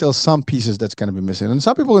there is still some pieces that's going to be missing. And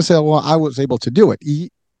some people will say, well, I was able to do it.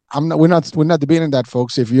 We're not debating that,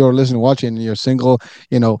 folks. If you're listening, watching, and you're single,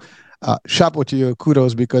 Shop with you,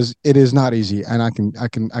 kudos, because it is not easy, and I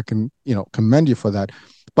can commend you for that.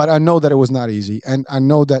 But I know that it was not easy, and I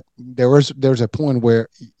know that there's a point where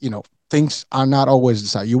things are not always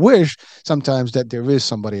decided. You wish sometimes that there is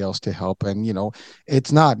somebody else to help, and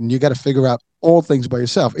it's not, and you got to figure out all things by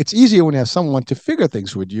yourself. It's easier when you have someone to figure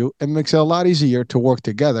things with you. It makes it a lot easier to work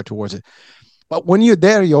together towards it. But when you're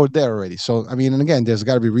there already. So I mean, and again, there's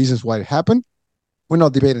got to be reasons why it happened. We're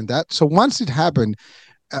not debating that. So once it happened,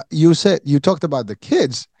 you talked about the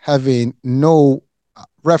kids having no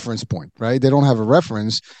reference point, right? They don't have a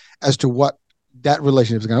reference as to what that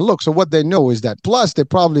relationship is going to look. So what they know is that. Plus, they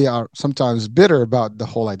probably are sometimes bitter about the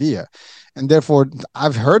whole idea, and therefore,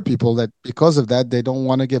 I've heard people that because of that they don't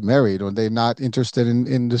want to get married, or they're not interested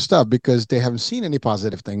in the stuff because they haven't seen any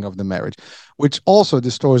positive thing of the marriage, which also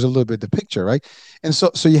distorts a little bit the picture, right? And so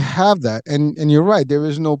you have that, and you're right. There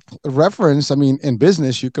is no reference. I mean, in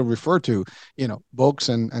business, you can refer to books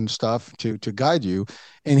and stuff to guide you.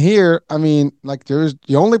 And here, I mean, like there's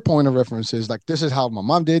the only point of reference is like this is how my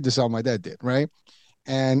mom did, this is how my dad did, right?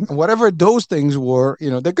 And whatever those things were,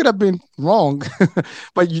 they could have been wrong,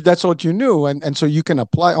 but that's what you knew, and so you can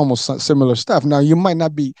apply almost similar stuff. Now you might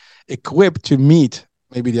not be equipped to meet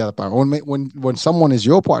maybe the other partner. When someone is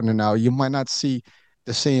your partner now, you might not see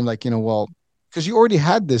the same, like well, because you already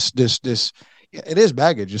had this. It is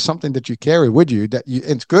baggage. It's something that you carry with you that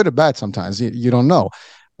it's good or bad. Sometimes you don't know,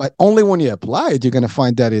 but only when you apply it, you're going to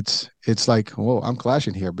find that it's like, whoa, I'm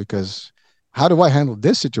clashing here because how do I handle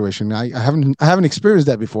this situation? I haven't experienced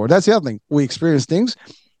that before. That's the other thing. We experience things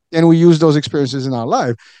and we use those experiences in our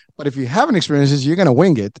life. But if you haven't experienced it, you're gonna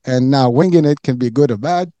wing it. And now winging it can be good or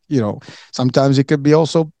bad. Sometimes it could be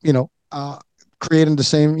also, creating the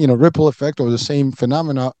same, ripple effect or the same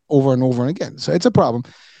phenomena over and over again. So it's a problem.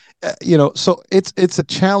 So it's a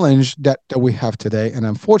challenge that we have today. And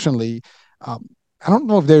unfortunately, I don't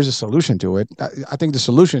know if there's a solution to it. I think the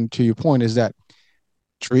solution to your point is that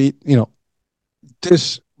treat,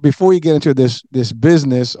 this before you get into this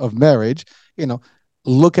business of marriage,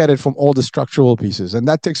 look at it from all the structural pieces, and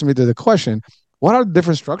that takes me to the question: what are the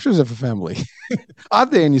different structures of a family? Are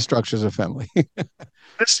there any structures of family?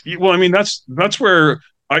 Well, I mean, that's where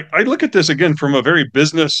I look at this again from a very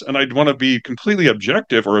business, and I'd want to be completely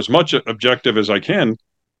objective or as much objective as I can.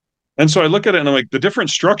 And so I look at it and I'm like, the different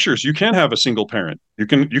structures, you can have a single parent. You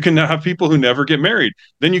can have people who never get married.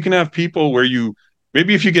 Then you can have people where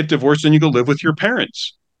maybe if you get divorced, then you go live with your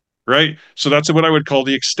parents, right? So that's what I would call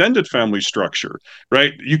the extended family structure,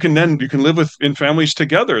 right? You can live in families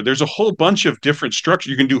together. There's a whole bunch of different structures.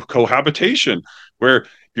 You can do cohabitation where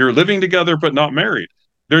you're living together but not married.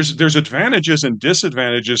 There's advantages and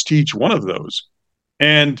disadvantages to each one of those.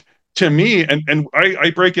 And to me, and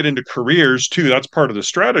I break it into careers too. That's part of the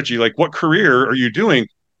strategy. Like, what career are you doing?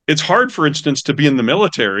 It's hard, for instance, to be in the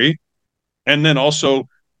military and then also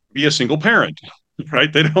be a single parent,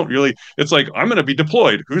 right? They don't really, it's like, I'm going to be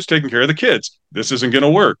deployed. Who's taking care of the kids? This isn't going to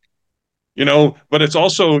work, but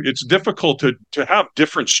it's difficult to have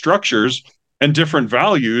different structures and different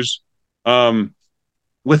values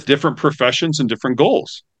with different professions and different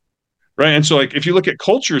goals. Right. And so, like, if you look at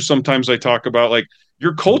cultures, sometimes I talk about like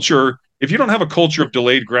your culture, if you don't have a culture of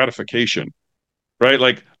delayed gratification, right?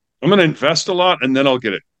 Like, I'm going to invest a lot and then I'll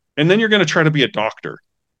get it. And then you're going to try to be a doctor.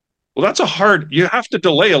 Well, you have to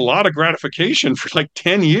delay a lot of gratification for like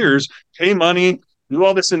 10 years, pay money, do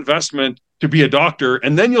all this investment to be a doctor,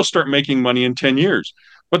 and then you'll start making money in 10 years.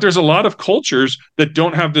 But there's a lot of cultures that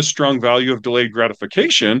don't have this strong value of delayed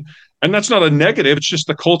gratification. And that's not a negative. It's just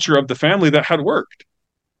the culture of the family that had worked.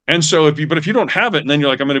 And so if you don't have it and then you're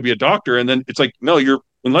like, I'm going to be a doctor. And then it's like, no,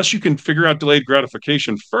 unless you can figure out delayed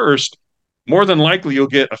gratification first, more than likely you'll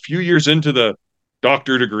get a few years into the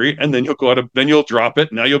doctor degree and then then you'll drop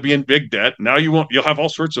it. Now you'll be in big debt. Now you'll have all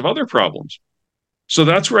sorts of other problems. So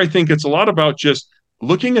that's where I think it's a lot about just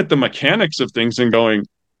looking at the mechanics of things and going,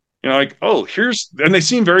 like, oh, and they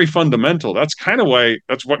seem very fundamental. That's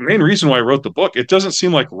what main reason why I wrote the book. It doesn't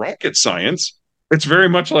seem like rocket science. It's very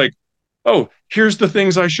much like, oh, here's the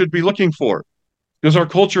things I should be looking for. Does our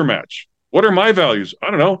culture match? What are my values?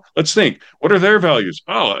 I don't know. Let's think. What are their values?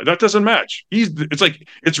 Oh, that doesn't match.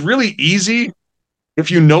 It's really easy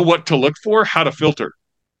if you know what to look for, how to filter,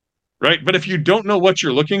 right? But if you don't know what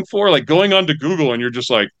you're looking for, like going onto Google and you're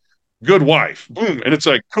just like, good wife, boom, and it's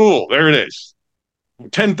like, cool, there it is.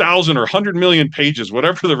 10,000 or 100 million pages,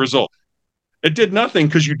 whatever the result. It did nothing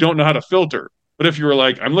because you don't know how to filter. But if you were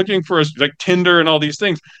like, I'm looking for like Tinder and all these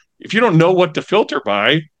things, if you don't know what to filter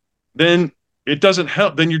by, then it doesn't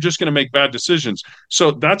help. Then you're just going to make bad decisions.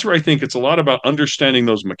 So that's where I think it's a lot about understanding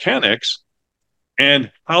those mechanics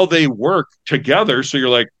and how they work together. So you're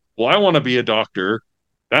like, well, I want to be a doctor.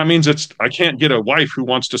 That means I can't get a wife who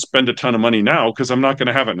wants to spend a ton of money now because I'm not going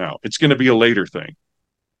to have it now. It's going to be a later thing.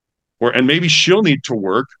 And maybe she'll need to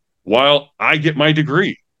work while I get my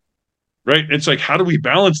degree, right? It's like, how do we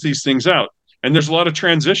balance these things out? And there's a lot of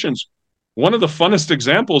transitions. One of the funnest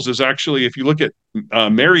examples is actually if you look at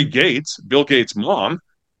Mary Gates, Bill Gates' mom,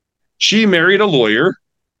 she married a lawyer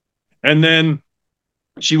and then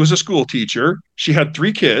she was a school teacher. She had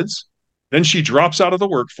 3 kids. Then she drops out of the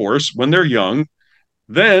workforce when they're young.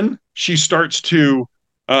 Then she starts to,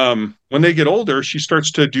 when they get older, she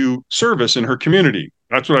starts to do service in her community.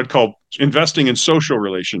 That's what I'd call investing in social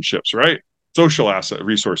relationships, right? Social asset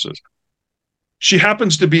resources. She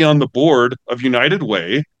happens to be on the board of United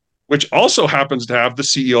Way, which also happens to have the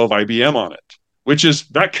CEO of IBM on it, which is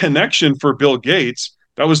that connection for Bill Gates.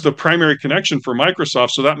 That was the primary connection for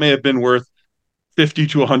Microsoft. So that may have been worth 50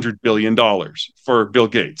 to $100 billion for Bill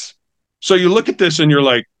Gates. So you look at this and you're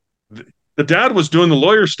like, the dad was doing the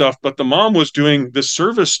lawyer stuff, but the mom was doing this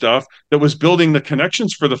service stuff that was building the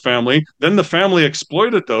connections for the family. Then the family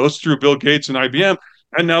exploited those through Bill Gates and IBM.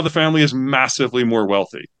 And now the family is massively more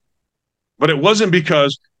wealthy. But it wasn't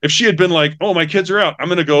because if she had been like, oh, my kids are out, I'm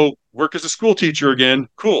going to go work as a school teacher again.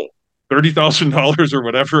 Cool. $30,000 or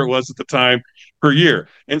whatever it was at the time per year.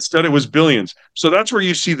 Instead, it was billions. So that's where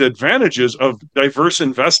you see the advantages of diverse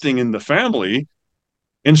investing in the family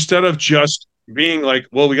instead of just being like,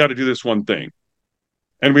 well, we got to do this one thing.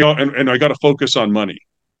 And I got to focus on money.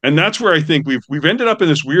 And that's where I think we've ended up in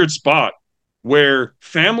this weird spot where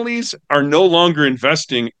families are no longer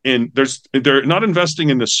investing in they're not investing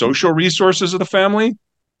in the social resources of the family.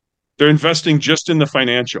 They're investing just in the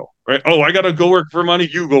financial, right? Oh, I got to go work for money.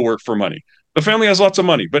 You go work for money. The family has lots of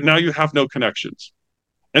money, but now you have no connections.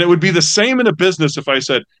 And it would be the same in a business if I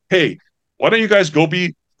said, hey, why don't you guys go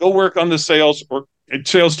work on the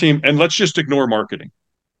sales team and let's just ignore marketing.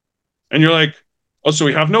 And you're like, oh, so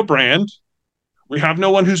we have no brand. We have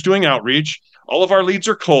no one who's doing outreach. All of our leads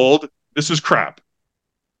are cold. This is crap.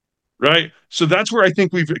 Right. So that's where I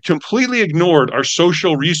think we've completely ignored our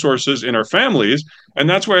social resources in our families. And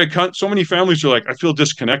that's why so many families are like, I feel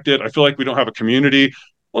disconnected. I feel like we don't have a community.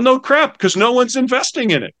 Well, no crap, because no one's investing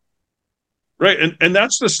in it. Right. And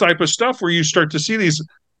that's the type of stuff where you start to see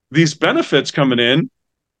these benefits coming in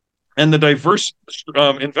and the diverse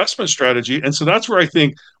investment strategy. And so that's where I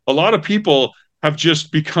think a lot of people have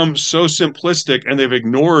just become so simplistic and they've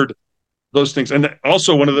ignored those things. And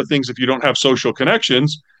also one of the things, if you don't have social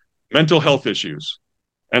connections, mental health issues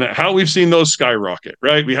and how we've seen those skyrocket,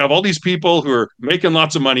 right? We have all these people who are making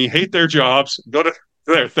lots of money, hate their jobs, go to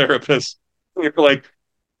their therapist. You're like,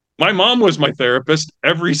 my mom was my therapist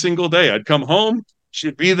every single day. I'd come home,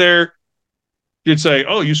 she'd be there. She'd say,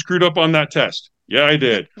 oh, you screwed up on that test. Yeah, I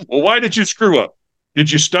did. Well, why did you screw up? Did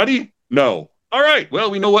you study? No. All right. Well,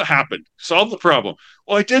 we know what happened. Solve the problem.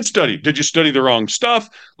 Well, I did study. Did you study the wrong stuff?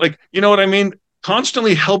 Like, you know what I mean?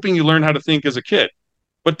 Constantly helping you learn how to think as a kid.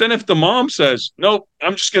 But then if the mom says, nope,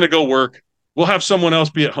 I'm just going to go work, we'll have someone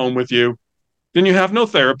else be at home with you, then you have no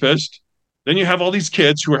therapist. Then you have all these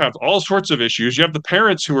kids who have all sorts of issues. You have the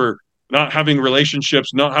parents who are not having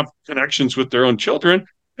relationships, not have connections with their own children.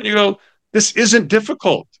 And you go, this isn't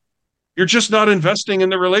difficult. You're just not investing in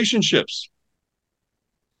the relationships.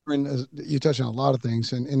 And you touch on a lot of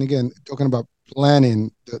things, and again, talking about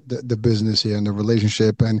planning the business here and the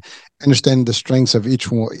relationship, and understanding the strengths of each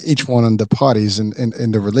one of the parties and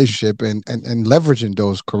the relationship, and leveraging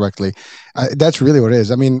those correctly. That's really what it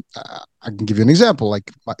is. I mean, I can give you an example.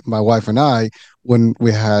 Like my wife and I, when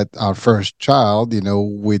we had our first child,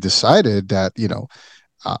 we decided that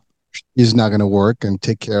he's not going to work and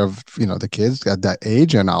take care of the kids at that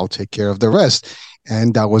age, and I'll take care of the rest.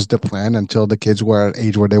 And that was the plan until the kids were at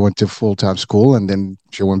age where they went to full-time school, and then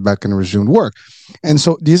she went back and resumed work. And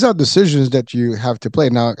so these are decisions that you have to play.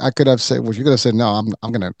 Now, I could have said, well, you could have said, no,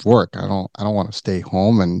 I'm going to work. I don't want to stay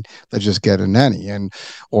home, and let's just get a nanny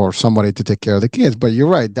or somebody to take care of the kids. But you're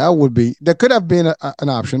right. That could have been an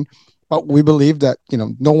option. But we believe that,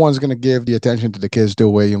 no one's going to give the attention to the kids the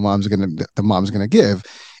way the mom's going to give.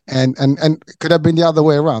 And it could have been the other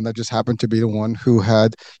way around. That just happened to be the one who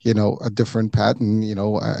had, a different pattern,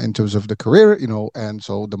 in terms of the career, and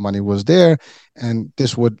so the money was there, and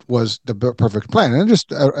this was the perfect plan. And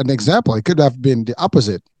just an example, it could have been the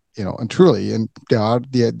opposite, and truly, and they are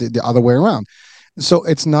the other way around. So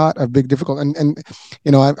it's not a big difficult. And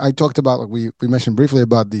I talked about, like we mentioned briefly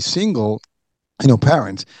about the single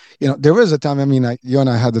parents, there is a time, I mean, you and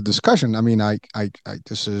I had the discussion. I mean,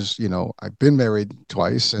 this is, I've been married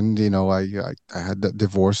twice, and, I had the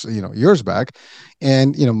divorce, years back.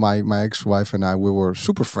 And, my ex-wife and I, we were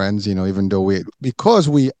super friends, even though because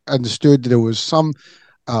we understood that there was some,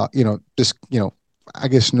 this, I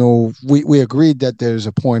guess no, we agreed that there's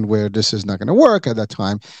a point where this is not going to work at that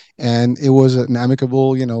time, and it was an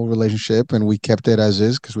amicable, relationship, and we kept it as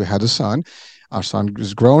is because we had a son. Our son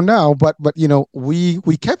is grown now, but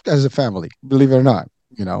we kept as a family, believe it or not.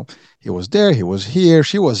 He was there, he was here,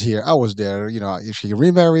 she was here, I was there. She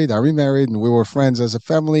remarried, I remarried, and we were friends as a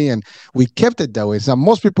family, and we kept it that way. So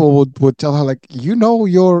most people would tell her, like,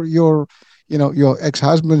 your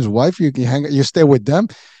ex-husband's wife, you can you stay with them.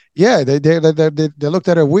 Yeah, they looked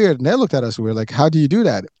at her weird, and they looked at us weird, like, how do you do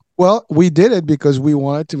that? Well, we did it because we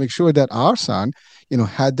wanted to make sure that our son,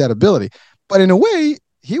 had that ability. But in a way,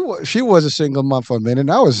 she was a single mom for a minute,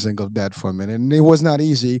 and I was a single dad for a minute, and it was not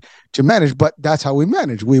easy to manage. But that's how we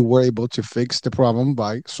managed. We were able to fix the problem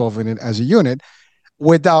by solving it as a unit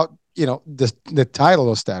without the title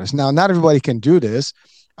or status. Now, not everybody can do this.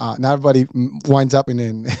 Not everybody winds up in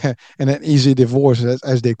an easy divorce,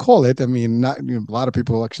 as they call it. I mean, not a lot of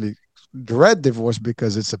people actually dread divorce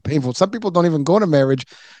because it's a painful. Some people don't even go to marriage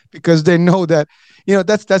because they know that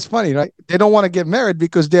that's funny, right? They don't want to get married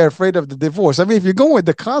because they're afraid of the divorce. I mean, if you're going with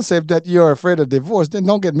the concept that you're afraid of divorce, then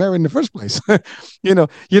don't get married in the first place.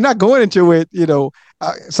 You're not going into it.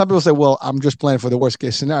 Some people say, "Well, I'm just planning for the worst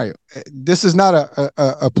case scenario." This is not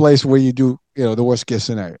a place where you do the worst case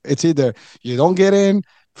scenario. It's either you don't get in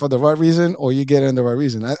for the right reason or you get in the right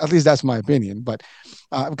reason. At least that's my opinion. But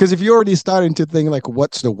because if you're already starting to think like,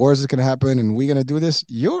 what's the worst that can happen and we're going to do this,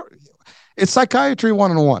 it's psychiatry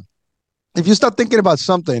 101. If you start thinking about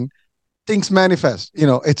something, things manifest.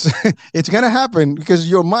 It's it's going to happen because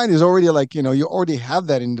your mind is already like, you already have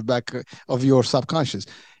that in the back of your subconscious.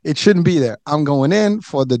 It shouldn't be there. I'm going in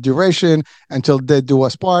for the duration until they do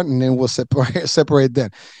us part, and then we'll separate then.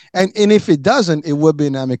 And if it doesn't, it will be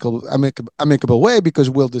an amicable way because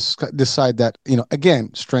we'll decide that, again,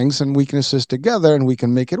 strengths and weaknesses together, and we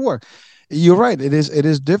can make it work. You're right. It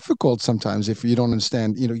is difficult sometimes if you don't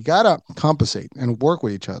understand. You gotta compensate and work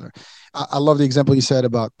with each other. I love the example you said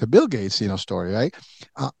about the Bill Gates, story, right?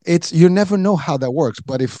 It's you never know how that works,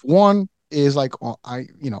 but if one is like, oh,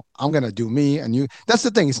 I'm gonna do me, and you. That's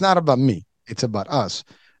the thing. It's not about me. It's about us.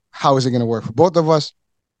 How is it gonna work for both of us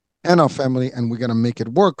and our family? And we're gonna make it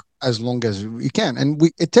work as long as we can. And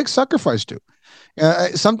it takes sacrifice too.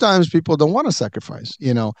 Sometimes people don't want to sacrifice.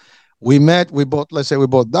 We both, let's say we're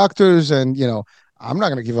both doctors, and I'm not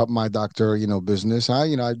going to give up my doctor, business.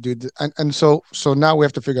 I do, and so now we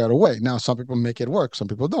have to figure out a way. Now, some people make it work, some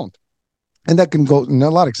people don't, and that can go in a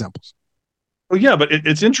lot of examples. Well, yeah, but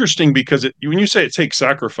it's interesting because when you say it takes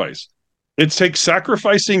sacrifice, it takes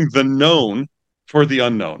sacrificing the known for the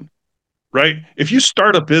unknown, right? If you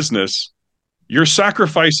start a business, you're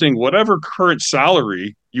sacrificing whatever current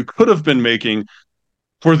salary you could have been making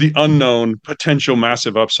for the unknown potential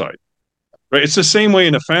massive upside. Right. It's the same way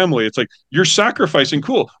in a family. It's like you're sacrificing.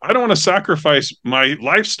 Cool. I don't want to sacrifice my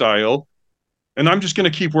lifestyle and I'm just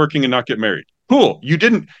going to keep working and not get married. Cool.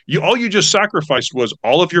 All you just sacrificed was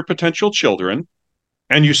all of your potential children,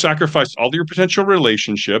 and you sacrificed all your potential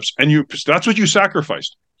relationships, and that's what you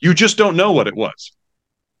sacrificed. You just don't know what it was.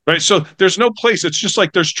 Right. So there's no place. It's just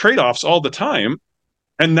like there's trade-offs all the time.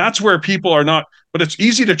 And that's where people are not, but it's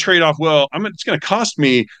easy to trade off. Well, it's going to cost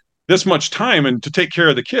me this much time and to take care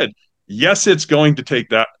of the kid. Yes, it's going to take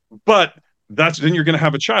that, but then you're going to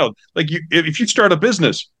have a child. Like if you start a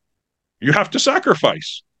business, you have to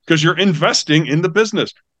sacrifice because you're investing in the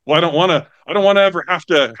business. Well, I don't want to ever have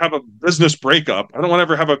to have a business breakup. I don't want to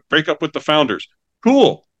ever have a breakup with the founders.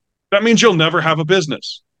 Cool. That means you'll never have a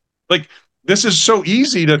business. Like this is so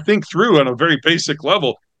easy to think through on a very basic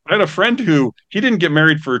level. I had a friend who he didn't get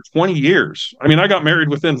married for 20 years. I mean, I got married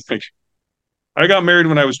when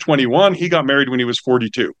I was 21. He got married when he was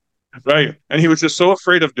 42. Right. And he was just so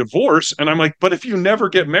afraid of divorce. And I'm like, but if you never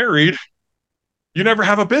get married, you never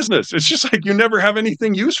have a business. It's just like you never have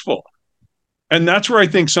anything useful. And that's where I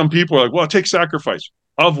think some people are like, well, it takes sacrifice.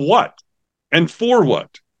 Of what? And for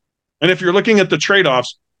what? And if you're looking at the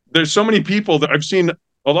trade-offs, there's so many people that I've seen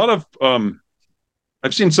a lot of,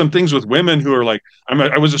 I've seen some things with women who are like,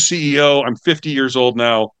 I was a CEO, I'm 50 years old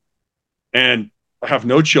now, and I have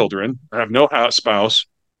no children, I have no spouse.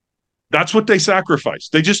 That's what they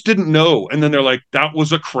sacrificed. They just didn't know. And then they're like, that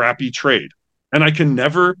was a crappy trade. And I can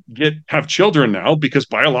never have children now because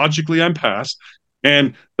biologically I'm past.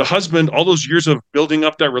 And the husband, all those years of building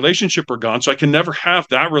up that relationship are gone. So I can never have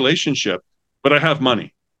that relationship, but I have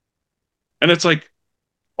money. And it's like,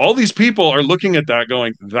 all these people are looking at that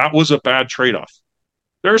going, that was a bad trade-off.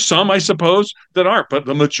 There are some, I suppose, that aren't, but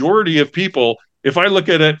the majority of people, if I look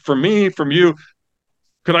at it from me, from you,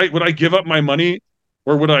 would I give up my money,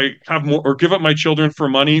 or would I have more, or give up my children for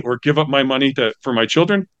money, or give up my money for my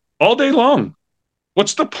children all day long?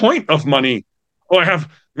 What's the point of money Oh, I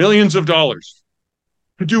have millions of dollars.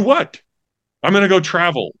 To do what? I'm going to go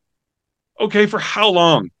travel. Okay, for how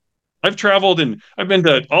long? I've traveled and I've been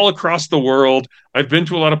to all across the world. I've been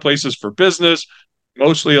to a lot of places for business,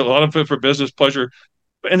 mostly a lot of it for business pleasure.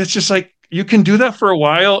 And it's just like, you can do that for a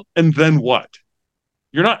while. And then what?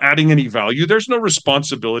 You're not adding any value. There's no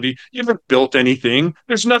responsibility. You haven't built anything.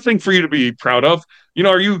 There's nothing for you to be proud of.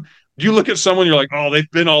 Do you look at someone, you're like, oh, they've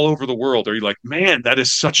been all over the world? Or you're like, man, that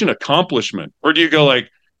is such an accomplishment? Or do you go like,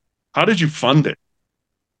 how did you fund it?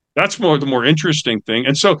 That's the more interesting thing.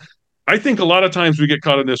 And so I think a lot of times we get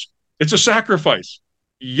caught in this. It's a sacrifice.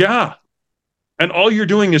 Yeah. And all you're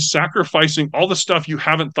doing is sacrificing all the stuff you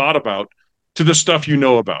haven't thought about to the stuff you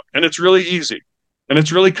know about. And it's really easy and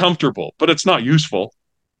it's really comfortable, but it's not useful.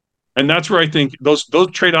 And that's where I think those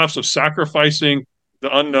trade-offs of sacrificing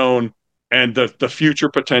the unknown and the future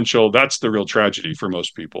potential, that's the real tragedy for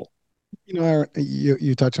most people. Aaron,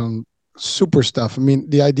 you touch on super stuff. I mean,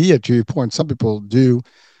 the idea, to your point, some people do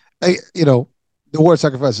I, the word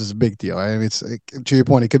sacrifice is a big deal. I mean, it's to your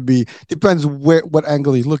point. It could be depends what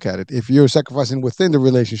angle you look at it. If you're sacrificing within the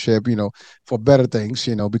relationship, for better things,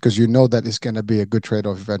 because that it's going to be a good trade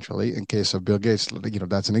off eventually. In case of Bill Gates,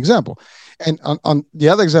 that's an example. And on the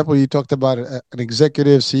other example, you talked about an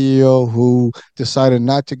executive CEO who decided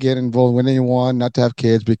not to get involved with anyone, not to have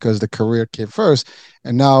kids because the career came first,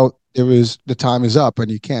 and now the time is up and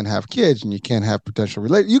you can't have kids and you can't have potential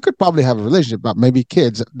you could probably have a relationship, but maybe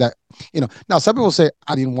kids that now some people say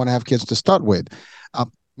I didn't want to have kids to start with.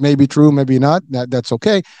 Maybe true, maybe not. That's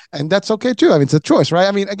okay, and that's okay too. I mean, it's a choice, right?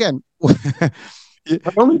 I mean, again, I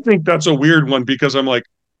only think that's a weird one because I'm like,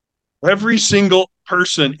 every single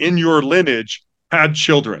person in your lineage had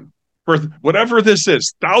children. For whatever this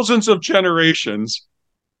is, thousands of generations,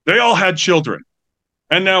 they all had children.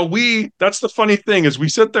 And now that's the funny thing is we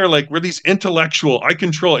sit there like we're these intellectual, I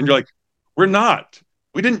control it. And you're like, we're not.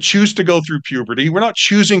 We didn't choose to go through puberty. We're not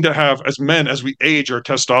choosing to have, as men, as we age, our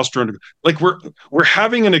testosterone. Like we're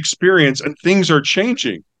having an experience and things are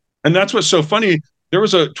changing. And that's what's so funny. There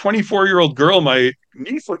was a 24-year-old girl my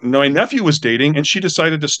nephew was dating, and she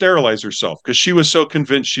decided to sterilize herself because she was so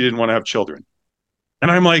convinced she didn't want to have children.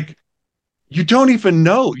 And I'm like, you don't even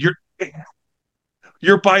know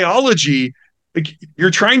your biology. Like,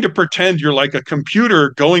 you're trying to pretend you're like a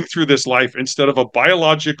computer going through this life instead of a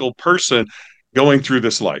biological person going through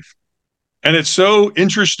this life. And it's so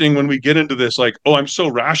interesting when we get into this, like, oh, I'm so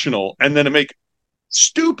rational, and then to make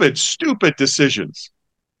stupid decisions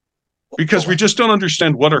because we just don't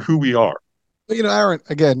understand what or who we are. Aaron,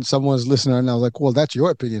 again, someone's listening and I was like, well, that's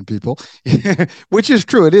your opinion, people, which is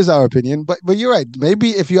true. It is our opinion. But you're right.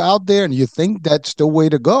 Maybe if you're out there and you think that's the way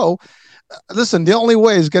to go, listen, the only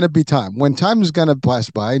way is going to be time. When time is going to pass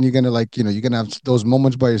by and you're going to you're going to have those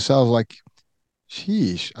moments by yourself like,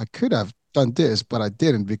 sheesh, I could have done this, but I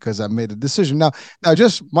didn't because I made a decision. Now,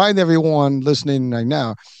 just mind everyone listening right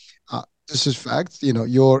now, this is fact.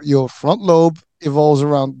 Your front lobe evolves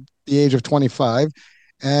around the age of 25,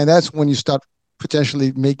 and that's when you start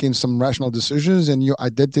potentially making some rational decisions, and your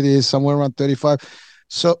identity is somewhere around 35.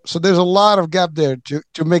 So there's a lot of gap there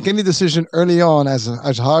to make any decision early on as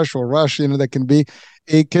harsh or rush, that can be,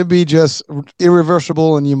 it can be just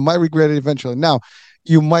irreversible and you might regret it eventually. Now,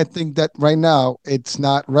 you might think that right now it's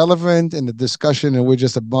not relevant in the discussion and we're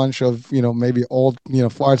just a bunch of, maybe old,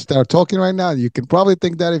 farts that are talking right now. You can probably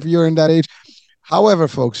think that if you're in that age. However,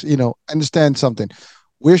 folks, understand something.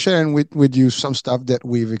 We're sharing with you some stuff that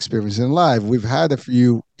we've experienced in life. We've had a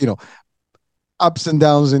few, ups and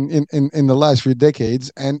downs in the last few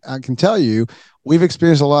decades. And I can tell you, we've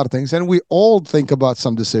experienced a lot of things and we all think about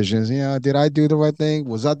some decisions. Did I do the right thing?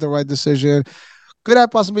 Was that the right decision? Could I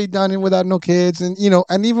possibly done it without no kids? And,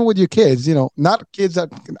 and even with your kids, not kids that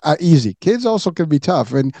are easy. Kids also can be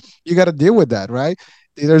tough and you got to deal with that, right?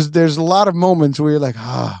 There's a lot of moments where you're like,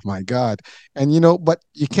 oh my God. And, but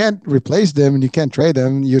you can't replace them and you can't trade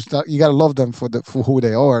them. You got to love them for who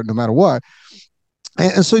they are, no matter what.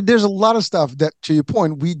 And so there's a lot of stuff that, to your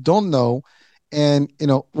point, we don't know. And,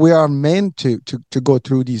 we are meant to go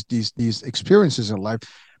through these experiences in life,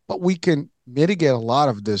 but we can mitigate a lot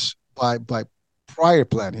of this by prior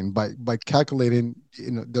planning, by calculating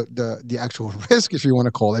the actual risk, if you want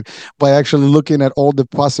to call it, by actually looking at all the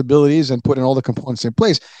possibilities and putting all the components in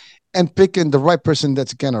place and picking the right person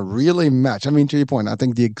that's going to really match. I mean, to your point, I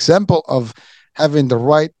think the example of having the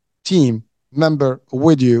right team member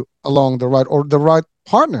with you along the right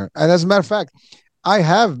partner. And as a matter of fact, I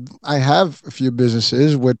have a few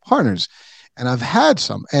businesses with partners and I've had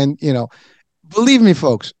some, and believe me,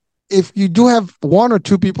 folks, if you do have one or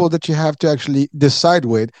two people that you have to actually decide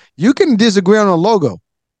with, you can disagree on a logo.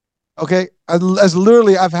 Okay. As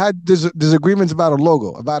literally, I've had disagreements about a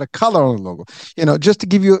logo, about a color on a logo. Just to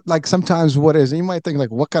give you like sometimes what is. And you might think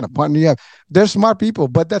like, what kind of partner you have? They're smart people,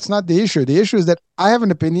 but that's not the issue. The issue is that I have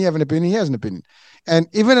an opinion, you have an opinion, he has an opinion, and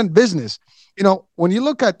even in business, when you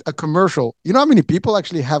look at a commercial, you know how many people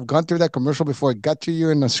actually have gone through that commercial before it got to you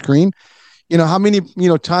in the screen. How many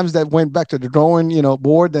times that went back to the drawing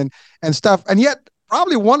board and stuff, and yet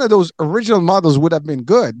probably one of those original models would have been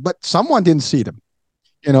good, but someone didn't see them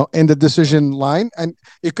in the decision line. And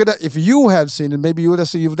it could have, if you had seen it, maybe you would have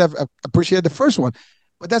seen, you would have appreciated the first one.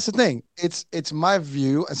 But that's the thing. It's my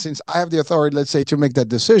view. And since I have the authority, let's say, to make that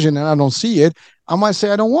decision and I don't see it, I might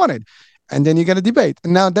say I don't want it. And then you're going to debate.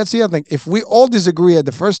 And now that's the other thing. If we all disagree at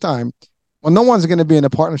the first time, well, no one's going to be in a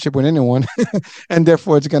partnership with anyone, and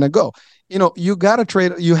therefore it's going to go. You got to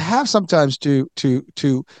trade. You have sometimes to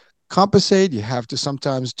compensate. You have to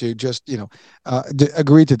sometimes to just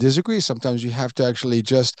agree to disagree. Sometimes you have to actually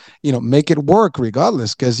just make it work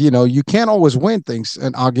regardless, because you can't always win things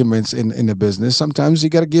and arguments in the business. Sometimes you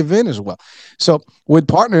got to give in as well. So with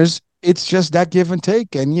partners, it's just that give and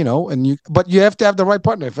take, and but you have to have the right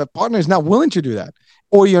partner. If a partner is not willing to do that,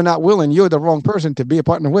 or you're not willing, you're the wrong person to be a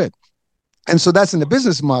partner with. And so that's in the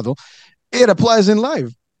business model. It applies in life.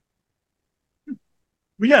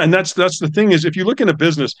 Yeah, and that's the thing is, if you look in a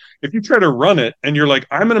business, if you try to run it and you're like,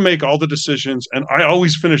 I'm going to make all the decisions and I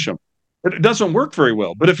always finish them, it doesn't work very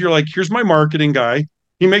well. But if you're like, here's my marketing guy,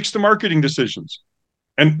 he makes the marketing decisions,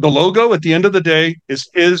 and the logo at the end of the day is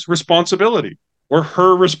his responsibility or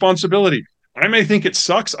her responsibility. I may think it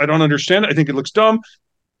sucks. I don't understand it. I think it looks dumb.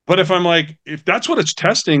 But if I'm like, if that's what it's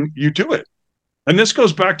testing, you do it. And this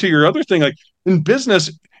goes back to your other thing. Like in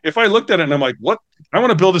business, if I looked at it and I'm like, what? I want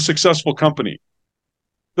to build a successful company.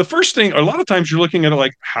 The first thing, a lot of times you're looking at it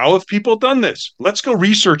like, how have people done this? Let's go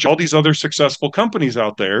research all these other successful companies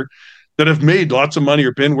out there that have made lots of money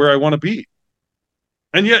or been where I want to be.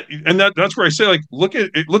 And yet, that's where I say, like, look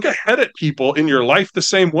ahead at people in your life the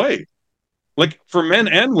same way. Like for men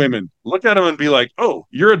and women, look at them and be like, oh,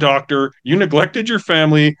 you're a doctor. You neglected your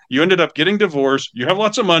family. You ended up getting divorced. You have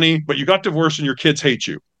lots of money, but you got divorced and your kids hate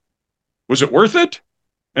you. Was it worth it?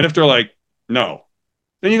 And if they're like, no,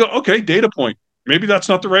 then you go, okay, data point. Maybe that's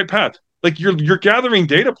not the right path. Like you're gathering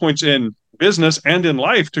data points in business and in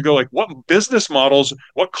life to go like, what business models,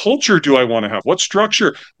 what culture do I want to have? What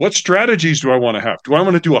structure, what strategies do I want to have? Do I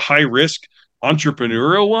want to do a high risk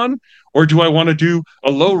entrepreneurial one? Or do I want to do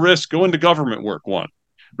a low risk, go into government work one?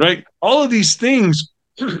 Right? All of these things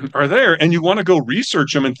are there, and you want to go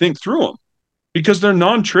research them and think through them because they're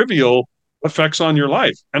non-trivial effects on your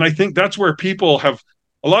life. And I think that's where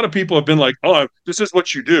a lot of people have been like, oh, this is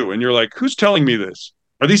what you do. And you're like, who's telling me this?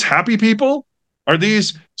 Are these happy people? Are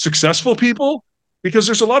these successful people? Because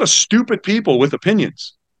there's a lot of stupid people with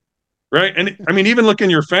opinions, right? And I mean, even look in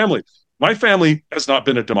your family. My family has not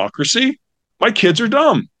been a democracy. My kids are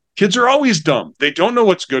dumb. Kids are always dumb. They don't know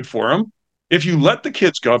what's good for them. If you let the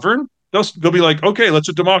kids govern, they'll be like, okay, let's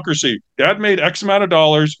a democracy. Dad made X amount of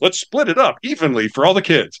dollars. Let's split it up evenly for all the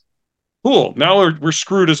kids. Cool. Now we're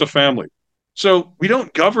screwed as a family. So we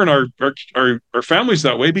don't govern our families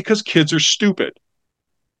that way because kids are stupid.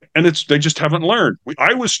 And they just haven't learned.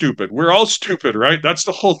 I was stupid. We're all stupid, right? That's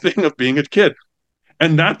the whole thing of being a kid.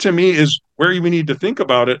 And that to me is where we need to think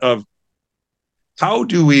about it of how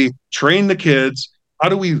do we train the kids? How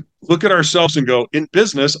do we look at ourselves and go, in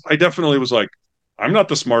business, I definitely was like, I'm not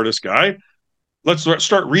the smartest guy. Let's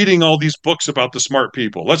start reading all these books about the smart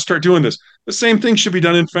people. Let's start doing this. The same thing should be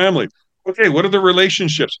done in family. Okay, what are the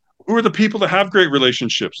relationships? Who are the people that have great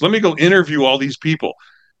relationships? Let me go interview all these people.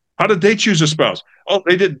 How did they choose a spouse? Oh,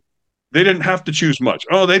 they didn't have to choose much.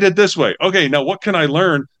 Oh, they did this way. Okay, now what can I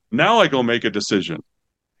learn? Now I go make a decision.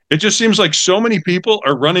 It just seems like so many people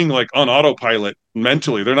are running like on autopilot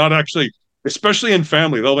mentally. They're not actually, especially in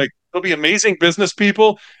family. They'll be amazing business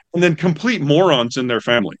people and then complete morons in their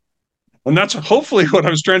family. And that's hopefully what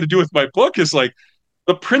I was trying to do with my book is like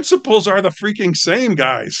the principles are the freaking same,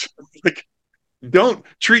 guys. Like don't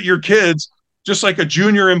treat your kids just like a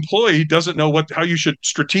junior employee doesn't know how you should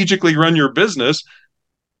strategically run your business.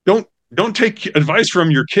 Don't take advice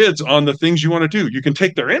from your kids on the things you want to do. You can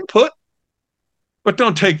take their input, but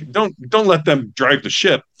don't let them drive the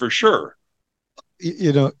ship for sure.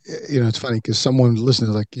 It's funny because someone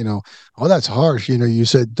listening like, oh, that's harsh. You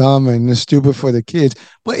said dumb and stupid for the kids.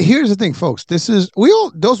 But here's the thing, folks.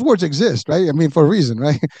 Those words exist, right? I mean, for a reason,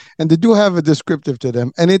 right? And they do have a descriptive to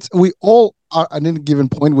them. And we all are at any given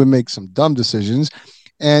point, we make some dumb decisions.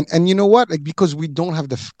 And you know what? Like, because we don't have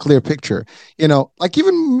the clear picture, like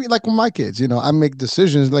even like with my kids, I make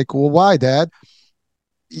decisions like, well, why, Dad?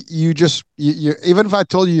 you even if I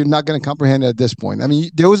told you, you're not going to comprehend it at this point. I mean,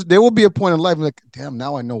 there will be a point in life like, damn,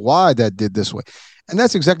 now I know why that did this way. And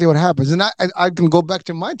that's exactly what happens. And I can go back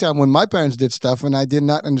to my time when my parents did stuff and I did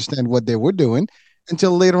not understand what they were doing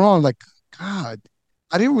until later on. Like, God,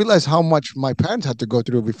 I didn't realize how much my parents had to go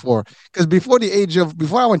through before. Because before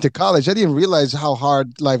I went to college, I didn't realize how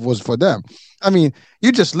hard life was for them. I mean,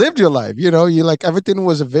 you just lived your life, you like everything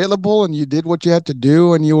was available and you did what you had to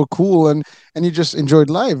do and you were cool and you just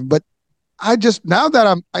enjoyed life. But I just now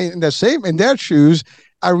that in their shoes,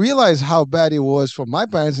 I realize how bad it was for my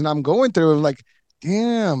parents, and I'm going through like,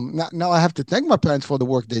 damn. Now I have to thank my parents for the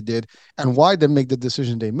work they did and why they make the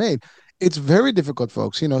decision they made. It's very difficult,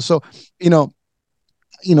 folks. So you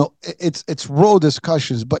know it's raw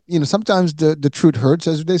discussions, but sometimes the truth hurts,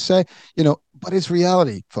 as they say. But it's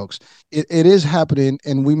reality, folks. It is happening,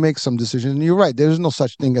 and we make some decisions. And you're right, there's no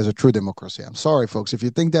such thing as a true democracy. I'm sorry, folks, if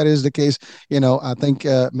you think that is the case. I think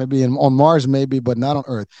maybe on Mars, maybe, but not on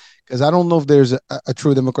Earth, because I don't know if there's a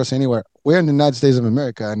true democracy anywhere. We're in the United States of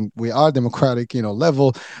America, and we are democratic,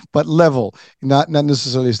 level, but level, not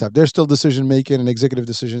necessarily stuff. There's still decision making and executive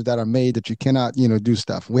decisions that are made that you cannot do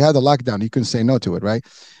stuff. We had the lockdown, you couldn't say no to it, right?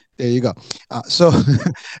 There you go. So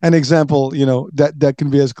an example, that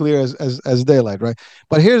can be as clear as daylight, right?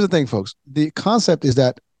 But here's the thing, folks. The concept is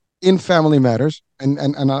that in Family Matters, and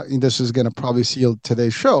this is going to probably seal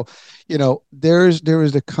today's show. There is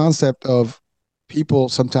the concept of people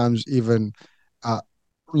sometimes even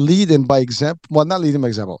leading by example. Well, not leading by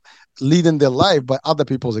example, leading their life by other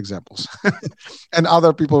people's examples and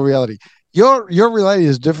other people's reality. Your reality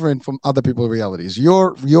is different from other people's realities.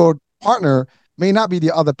 Your partner may not be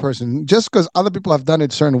the other person. Just because other people have done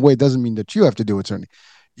it a certain way doesn't mean that you have to do it certainly.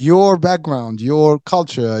 Your background, your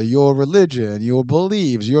culture, your religion, your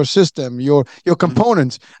beliefs, your system, your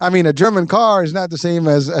components. I mean, a German car is not the same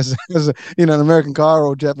as an American car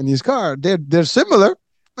or Japanese car. They're similar,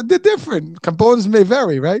 but they're different. Components may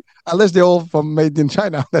vary, right? Unless they're all from made in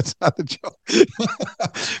China. That's not the joke.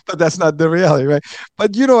 But that's not the reality, right?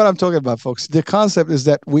 But you know what I'm talking about, folks. The concept is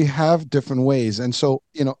that we have different ways. And so,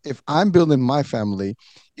 if I'm building my family,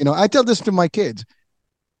 I tell this to my kids.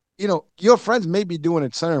 Your friends may be doing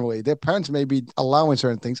it a certain way. Their parents may be allowing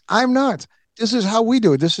certain things. I'm not. This is how we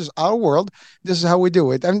do it. This is our world. This is how we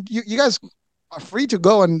do it. And you guys are free to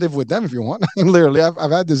go and live with them if you want. Literally,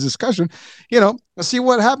 I've had this discussion, see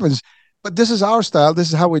what happens. But this is our style. This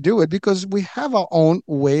is how we do it because we have our own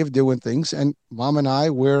way of doing things. And Mom and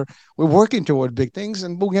I, we're working toward big things,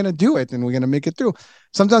 and we're going to do it, and we're going to make it through.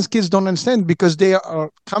 Sometimes kids don't understand because they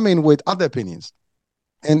are coming with other opinions,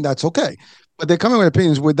 and that's okay. But they're coming with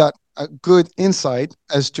opinions with that good insight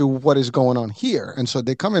as to what is going on here. And so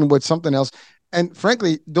they come in with something else. And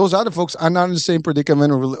frankly, those other folks are not in the same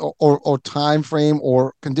predicament or time frame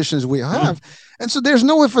or conditions we have. And so there's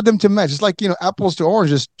no way for them to match. It's like, apples to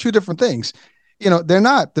oranges, two different things. They're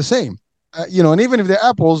not the same. And even if they're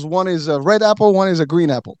apples, one is a red apple, one is a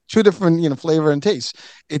green apple, two different, flavor and taste.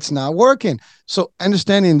 It's not working. So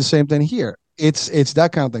understanding the same thing here. It's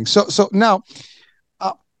that kind of thing. So now,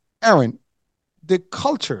 Aaron, the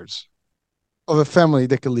cultures of a family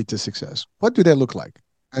that can lead to success, what do they look like?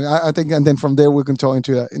 And I think, and then from there we can talk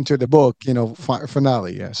into the book,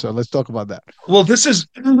 finale. Yeah. So let's talk about that. Well, this is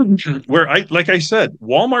where like I said,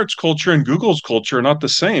 Walmart's culture and Google's culture are not the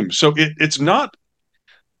same. So it's not.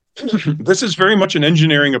 This is very much an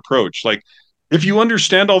engineering approach. Like, if you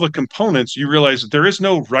understand all the components, you realize that there is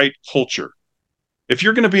no right culture. If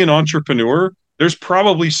you're going to be an entrepreneur, there's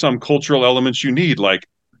probably some cultural elements you need, like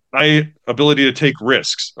high ability to take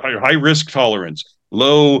risks, high risk tolerance,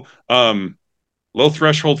 low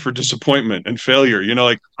threshold for disappointment and failure,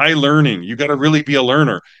 like high learning. You got to really be a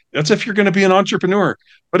learner. That's if you're going to be an entrepreneur.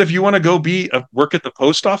 But if you want to go work at the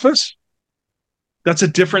post office, that's a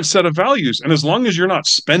different set of values. And as long as you're not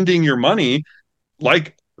spending your money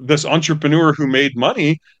like this entrepreneur who made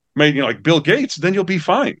money, like Bill Gates, then you'll be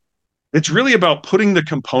fine. It's really about putting the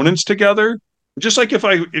components together. Just like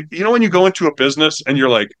when you go into a business and you're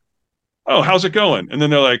like, oh, how's it going? And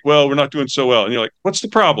then they're like, well, we're not doing so well. And you're like, what's the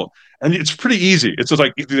problem? And it's pretty easy. It's just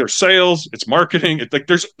like either sales, it's marketing. It's like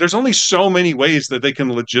there's only so many ways that they can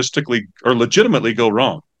logistically or legitimately go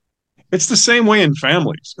wrong. It's the same way in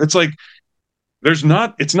families. It's like it's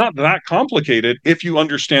not that complicated if you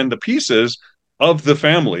understand the pieces of the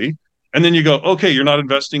family. And then you go, okay, you're not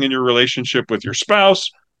investing in your relationship with your spouse.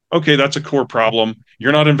 Okay, that's a core problem.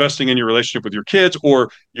 You're not investing in your relationship with your kids,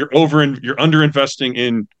 or you're under investing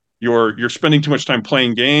in you're spending too much time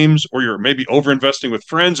playing games, or you're maybe over investing with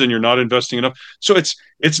friends and you're not investing enough. So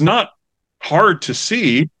it's not hard to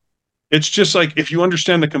see. It's just like, if you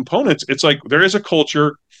understand the components, it's like there is a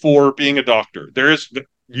culture for being a doctor.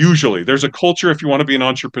 Usually, there's a culture if you want to be an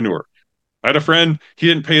entrepreneur. I had a friend, he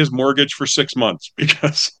didn't pay his mortgage for 6 months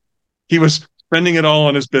because he was spending it all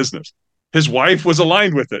on his business. His wife was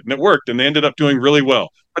aligned with it and it worked and they ended up doing really well.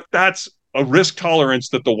 But that's a risk tolerance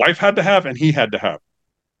that the wife had to have and he had to have.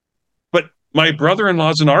 But my brother in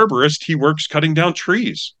law's an arborist. He works cutting down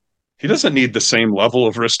trees. He doesn't need the same level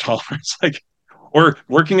of risk tolerance. Like, or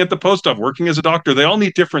working at the post office, working as a doctor, they all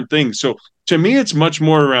need different things. So to me, it's much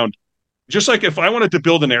more around just like if I wanted to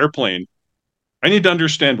build an airplane, I need to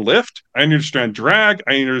understand lift, I understand drag,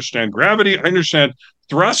 I understand gravity, I understand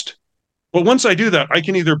thrust. But once I do that, I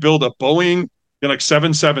can either build a Boeing like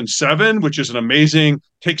 777, which is an amazing,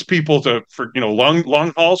 takes people to for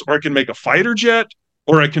long hauls, or I can make a fighter jet,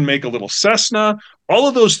 or I can make a little Cessna. All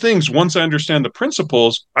of those things, once I understand the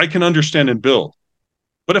principles, I can understand and build.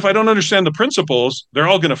 But if I don't understand the principles, they're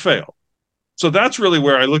all going to fail. So that's really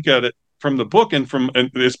where I look at it from the book and from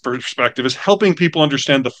this perspective is helping people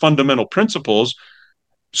understand the fundamental principles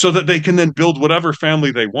so that they can then build whatever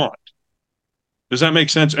family they want. Does that make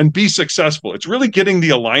sense? And be successful. It's really getting the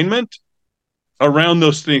alignment around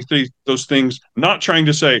those things, not trying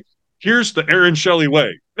to say, here's the Aaron Shelley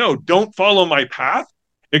way. No, don't follow my path,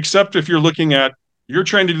 except if you're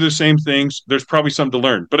trying to do the same things, there's probably something to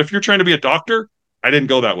learn. But if you're trying to be a doctor, I didn't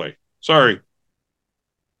go that way. Sorry.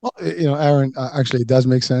 Well, Aaron, actually, it does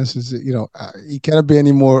make sense. You cannot be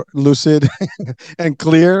any more lucid and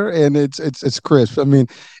clear, and it's crisp. I mean,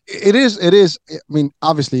 it is. I mean,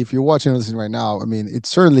 obviously, if you're watching this right now, I mean, it's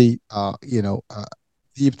certainly,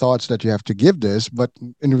 deep thoughts that you have to give this, but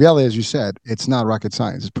in reality, as you said, it's not rocket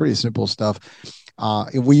science. It's pretty simple stuff.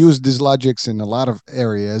 If we use these logics in a lot of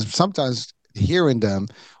areas, sometimes hearing them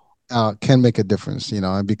can make a difference,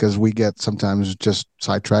 because we get sometimes just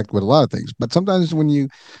sidetracked with a lot of things. But sometimes when you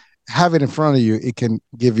have it in front of you, it can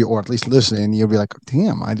give you, or at least listen, and you'll be like,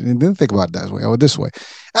 damn, I didn't think about it that way or this way.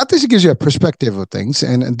 At least it gives you a perspective of things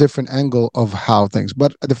and a different angle of how things.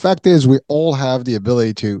 But the fact is, we all have the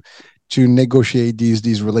ability to negotiate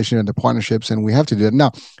these relationships and the partnerships, and we have to do it.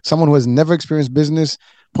 Now, someone who has never experienced business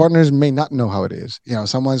partners may not know how it is.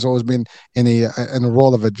 Someone's always been in a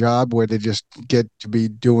role of a job where they just get to be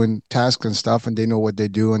doing tasks and stuff, and they know what they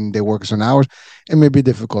do and they work certain hours. It may be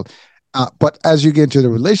difficult. But as you get into the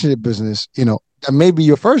relationship business, that may be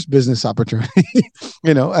your first business opportunity,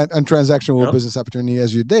 and transactional business opportunity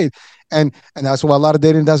as you date. And that's why a lot of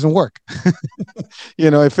dating doesn't work.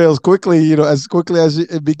 It fails quickly, as quickly as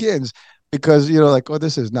it begins. Because like, oh,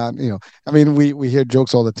 this is not, I mean, we hear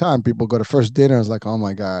jokes all the time. People go to first dinner, it's like, oh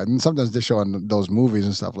my God. And sometimes they show on those movies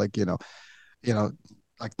and stuff like,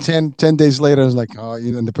 like 10 days later, it's like, oh,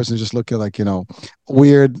 and the person's just looking like,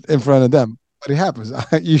 weird in front of them. But it happens.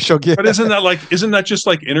 You show get. But isn't that just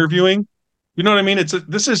like interviewing? You know what I mean?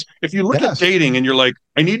 If you look at dating and you're like,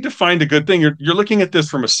 I need to find a good thing, you're looking at this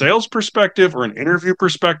from a sales perspective or an interview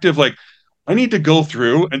perspective. Like, I need to go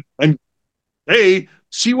through and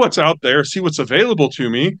see what's out there, see what's available to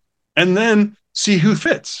me, and then see who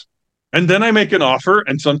fits. And then I make an offer,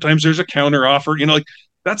 and sometimes there's a counter offer. Like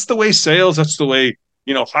that's the way sales, that's the way,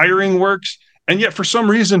 hiring works. And yet for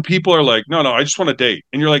some reason, people are like, no, I just want to date.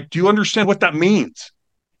 And you're like, do you understand what that means?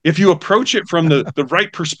 If you approach it from the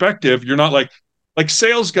right perspective, you're not like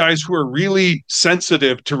sales guys who are really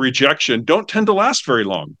sensitive to rejection don't tend to last very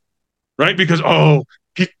long, right? Because, oh,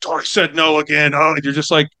 he said no again. Oh, you're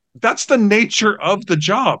just like, that's the nature of the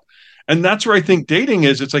job. And that's where I think dating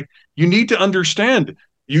is. It's like, you need to understand,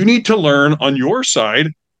 you need to learn on your side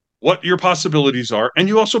what your possibilities are. And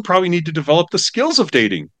you also probably need to develop the skills of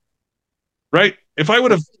dating, right? If I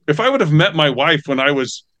would have met my wife when I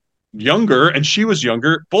was younger and she was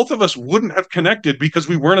younger, both of us wouldn't have connected because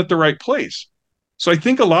we weren't at the right place. So I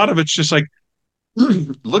think a lot of it's just like,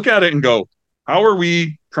 look at it and go, how are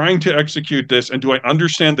we trying to execute this? And do I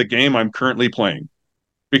understand the game I'm currently playing?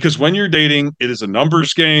 Because when you're dating, it is a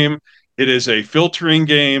numbers game, it is a filtering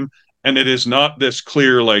game, and it is not this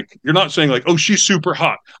clear, like, you're not saying like, oh, she's super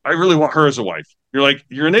hot, I really want her as a wife. You're like,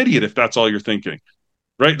 you're an idiot if that's all you're thinking,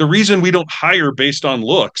 right? The reason we don't hire based on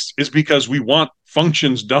looks is because we want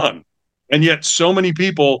functions done. And yet so many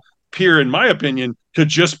people appear, in my opinion, to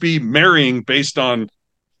just be marrying based on,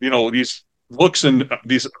 these looks and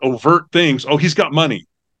these overt things. Oh, he's got money.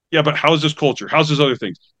 Yeah, but how's his culture? How's his other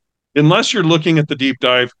things? Unless you're looking at the deep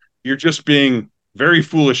dive, you're just being very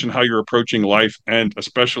foolish in how you're approaching life, and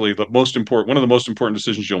especially one of the most important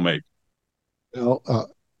decisions you'll make.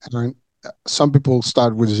 Aaron, some people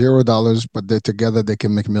start with $0, but they're together, they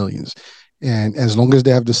can make millions. And as long as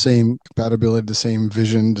they have the same compatibility, the same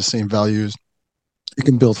vision, the same values, you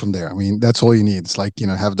can build from there. I mean, that's all you need. It's like,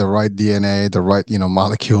 have the right DNA, the right,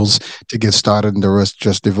 molecules to get started, and the rest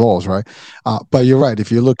just evolves, right? But you're right.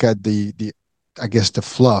 If you look at I guess the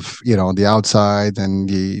fluff, the outside and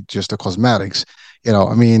just the cosmetics,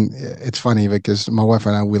 I mean, it's funny because my wife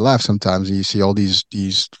and I, we laugh sometimes, and you see all these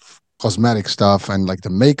cosmetic stuff and like the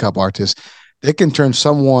makeup artists, they can turn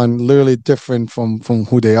someone literally different from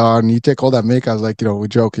who they are. And you take all that makeup, like, we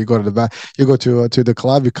joke, you go to the back, you go to the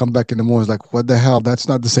club, you come back in the morning, it's like, what the hell? That's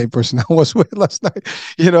not the same person I was with last night,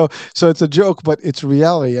 So it's a joke, but it's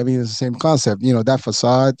reality. I mean, it's the same concept. That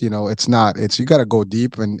facade, it's not. It's you got to go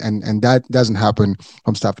deep, and that doesn't happen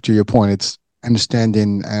from stuff. To your point, it's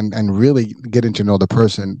understanding and really getting to know the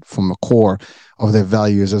person from the core of their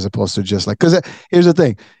values, as opposed to just like, because here's the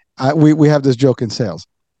thing, we have this joke in sales.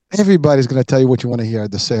 Everybody's going to tell you what you want to hear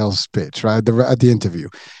at the sales pitch, right? At the interview.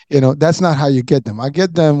 That's not how you get them. I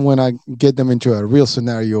get them when I get them into a real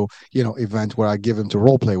scenario, event where I give them to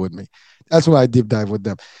role play with me. That's why I deep dive with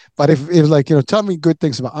them. But if like, tell me good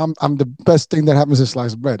things about, I'm the best thing that happens to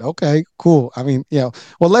sliced bread. Okay, cool. I mean,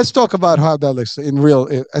 well, let's talk about how that looks in real.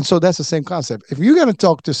 And so that's the same concept. If you're going to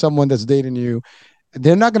talk to someone that's dating you,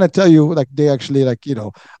 they're not going to tell you like they actually like,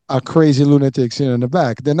 are crazy lunatics, in the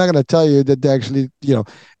back. They're not going to tell you that they actually,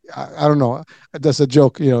 I don't know. That's a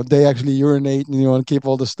joke. They actually urinate and and keep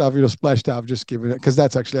all the stuff, splashed out. Just giving it, because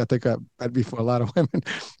that's actually, I think, that'd be for a lot of women.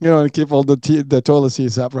 And keep all the toilet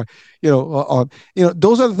seats up, right? On.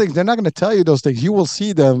 Those are the things. They're not going to tell you those things. You will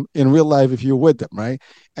see them in real life if you're with them, right?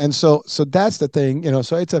 And so that's the thing.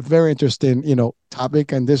 So it's a very interesting,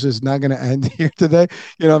 topic, and this is not going to end here today.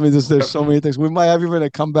 I mean, there's so many things. We might have even a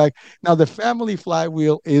comeback. Now, the family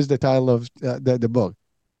flywheel is the title of the book.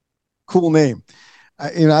 Cool name.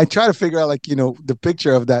 I try to figure out like, the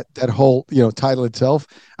picture of that whole, title itself.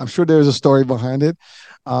 I'm sure there's a story behind it.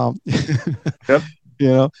 Yep.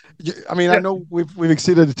 I mean, Yeah. I know we've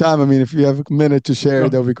exceeded the time. I mean, if you have a minute to share,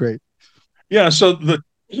 that would be great. Yeah. So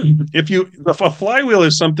a flywheel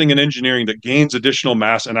is something in engineering that gains additional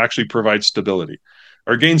mass and actually provides stability,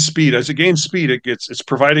 or gains speed. As it gains speed, it's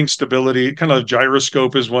providing stability. Kind of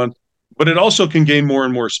gyroscope is one, but it also can gain more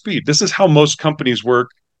and more speed. This is how most companies work.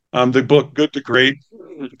 The book Good to Great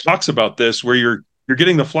talks about this, where you're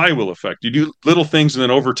getting the flywheel effect. You do little things, and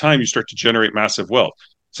then over time, you start to generate massive wealth.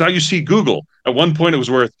 So how you see Google. At one point, it was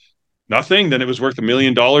worth nothing. Then it was worth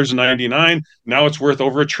 $1,000,000 in '99. Now it's worth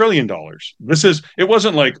over $1,000,000,000,000. It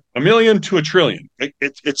wasn't like a million to a trillion.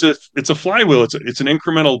 It's a flywheel. It's an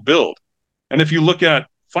incremental build. And if you look at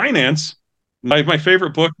finance, my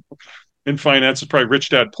favorite book in finance is probably Rich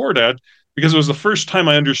Dad Poor Dad, because it was the first time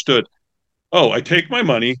I understood, oh, I take my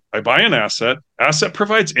money, I buy an asset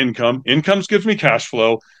provides income, incomes gives me cash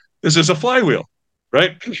flow. This is a flywheel,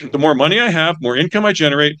 right? The more money I have, more income I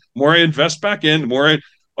generate, more I invest back in,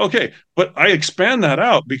 okay, but I expand that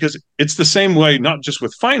out, because it's the same way, not just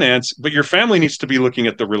with finance, but your family needs to be looking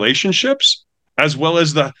at the relationships as well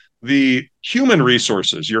as the human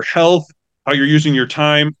resources, your health, how you're using your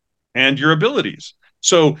time, and your abilities.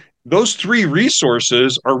 So those three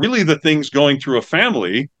resources are really the things going through a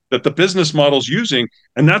family that the business model's using,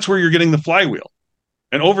 and that's where you're getting the flywheel.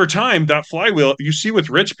 And over time, that flywheel, you see with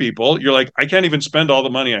rich people, you're like, I can't even spend all the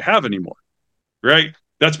money I have anymore, right?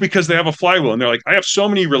 That's because they have a flywheel, and they're like, I have so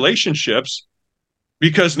many relationships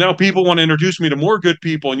because now people want to introduce me to more good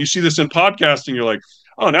people. And you see this in podcasting, you're like,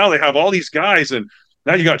 oh, now they have all these guys, and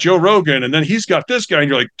now you got Joe Rogan, and then he's got this guy, and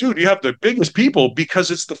you're like, dude, you have the biggest people,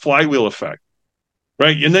 because it's the flywheel effect.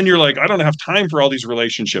 Right. And then you're like, I don't have time for all these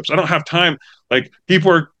relationships. I don't have time. Like,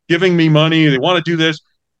 people are giving me money. They want to do this.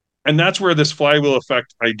 And that's where this flywheel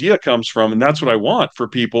effect idea comes from. And that's what I want for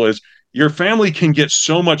people is your family can get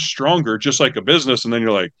so much stronger, just like a business. And then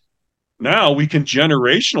you're like, now we can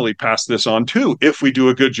generationally pass this on too, if we do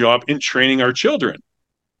a good job in training our children.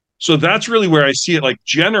 So that's really where I see it, like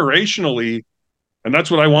generationally. And that's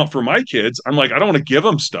what I want for my kids. I'm like, I don't want to give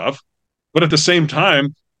them stuff, but at the same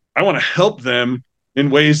time, I want to help them in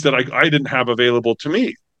ways that I didn't have available to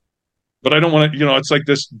me. But I don't want to, it's like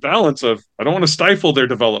this balance of, I don't want to stifle their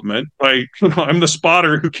development by, I'm the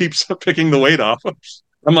spotter who keeps picking the weight off.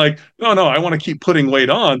 I'm like, no, I want to keep putting weight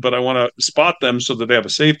on, but I want to spot them so that they have a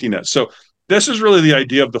safety net. So this is really the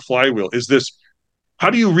idea of the flywheel, is this, how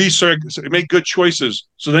do you make good choices?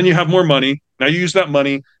 So then you have more money. Now you use that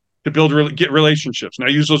money to get relationships. Now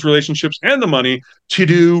use those relationships and the money to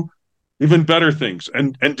do even better things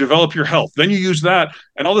and develop your health. Then you use that,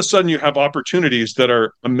 and all of a sudden you have opportunities that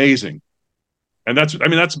are amazing. And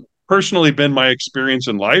that's personally been my experience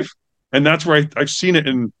in life. And that's where I've seen it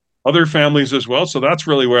in other families as well. So that's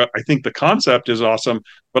really where I think the concept is awesome,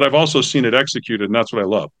 but I've also seen it executed, and that's what I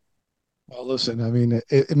love. Well, listen, I mean,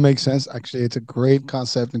 it makes sense. Actually, it's a great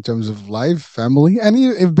concept in terms of life, family, and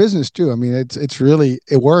in business too. I mean, it's really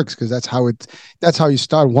it works because that's how you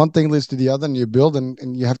start. One thing leads to the other, and you build,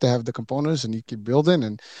 and you have to have the components, and you keep building,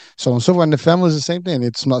 and so on and so forth. And the family is the same thing.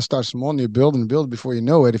 It's not start small, and you build and build before you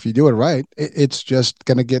know it. If you do it right, it's just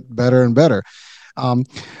gonna get better and better. Um,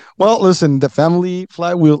 well, listen, the Family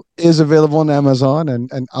Flywheel is available on Amazon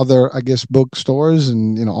and other, I guess, bookstores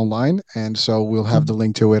and online. And so we'll have the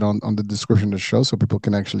link to it on the description of the show so people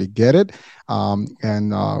can actually get it.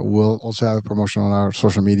 And we'll also have a promotion on our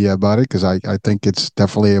social media about it because I think it's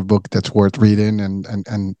definitely a book that's worth reading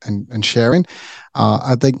and sharing.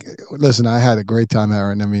 I think, listen, I had a great time,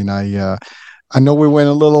 Aaron. I mean, I know we went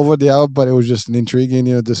a little over the hour, but it was just an intriguing,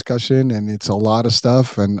 discussion, and it's a lot of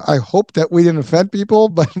stuff. And I hope that we didn't offend people,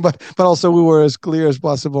 but also we were as clear as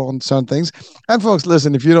possible on some things. And folks,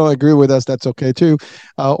 listen, if you don't agree with us, that's okay too,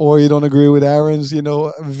 or you don't agree with Aaron's,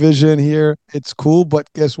 vision here, it's cool. But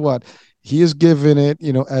guess what? He is giving it,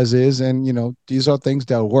 as is, and these are things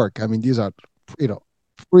that work. I mean, these are, you know,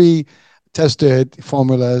 pre tested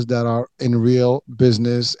formulas that are in real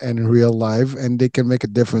business and in real life, and they can make a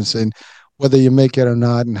difference in whether you make it or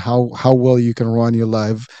not, and how well you can run your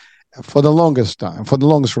life for the longest time, for the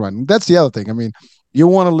longest run. That's the other thing. I mean, you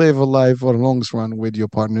want to live a life for the longest run with your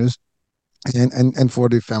partners and for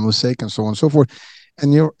the family's sake and so on and so forth.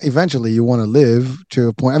 And you eventually you want to live to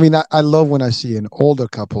a point. I mean, I love when I see an older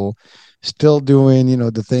couple still doing,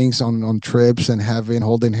 the things on trips and having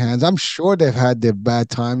holding hands. I'm sure they've had their bad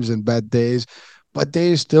times and bad days, but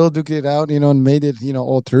they still took it out, and made it,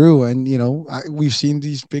 all through. And we've seen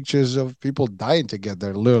these pictures of people dying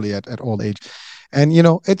together, literally at old age. And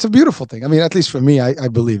it's a beautiful thing. I mean, at least for me, I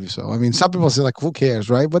believe so. I mean, some people say like, "Who cares?"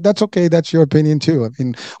 Right? But that's okay. That's your opinion too. I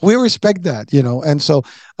mean, we respect that. And so,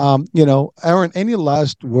 Aaron, any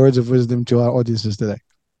last words of wisdom to our audiences today?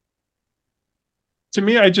 To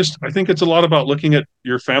me, I think it's a lot about looking at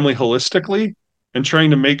your family holistically and trying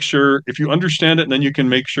to make sure if you understand it, and then you can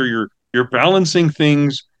make sure you're balancing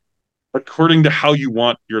things according to how you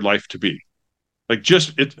want your life to be. Like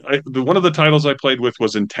just one of the titles I played with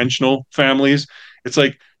was intentional families. It's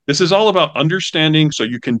like this is all about understanding so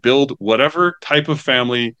you can build whatever type of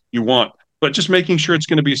family you want, but just making sure it's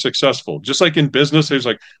going to be successful. Just like in business, there's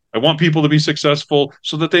like I want people to be successful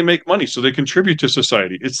so that they make money, so they contribute to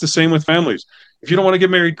society. It's the same with families. If you don't want to get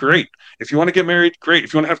married, great. If you want to get married, great.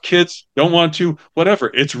 If you want to have kids, don't want to,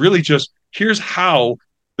 whatever. It's really just here's how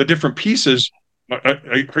the different pieces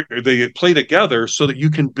they play together so that you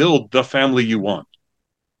can build the family you want.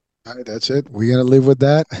 All right, that's it. We're gonna live with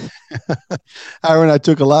that. Aaron, I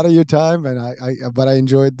took a lot of your time, and but I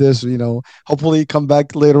enjoyed this. Hopefully, come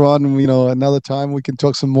back later on. Another time we can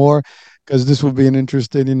talk some more because this will be an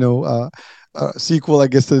interesting, sequel, I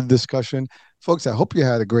guess, to the discussion. Folks, I hope you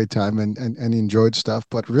had a great time and enjoyed stuff.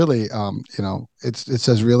 But really, it's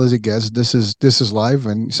as real as it gets. This is live,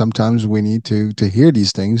 and sometimes we need to hear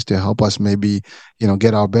these things to help us maybe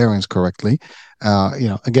get our bearings correctly.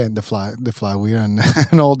 Again, the flywheel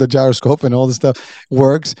and all the gyroscope and all the stuff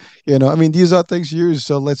works. I mean, these are things used,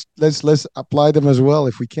 so let's apply them as well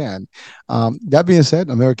if we can. That being said,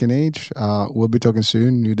 American Age. We'll be talking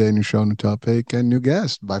soon. New day, new show, new topic, and new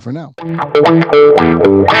guest. Bye for now.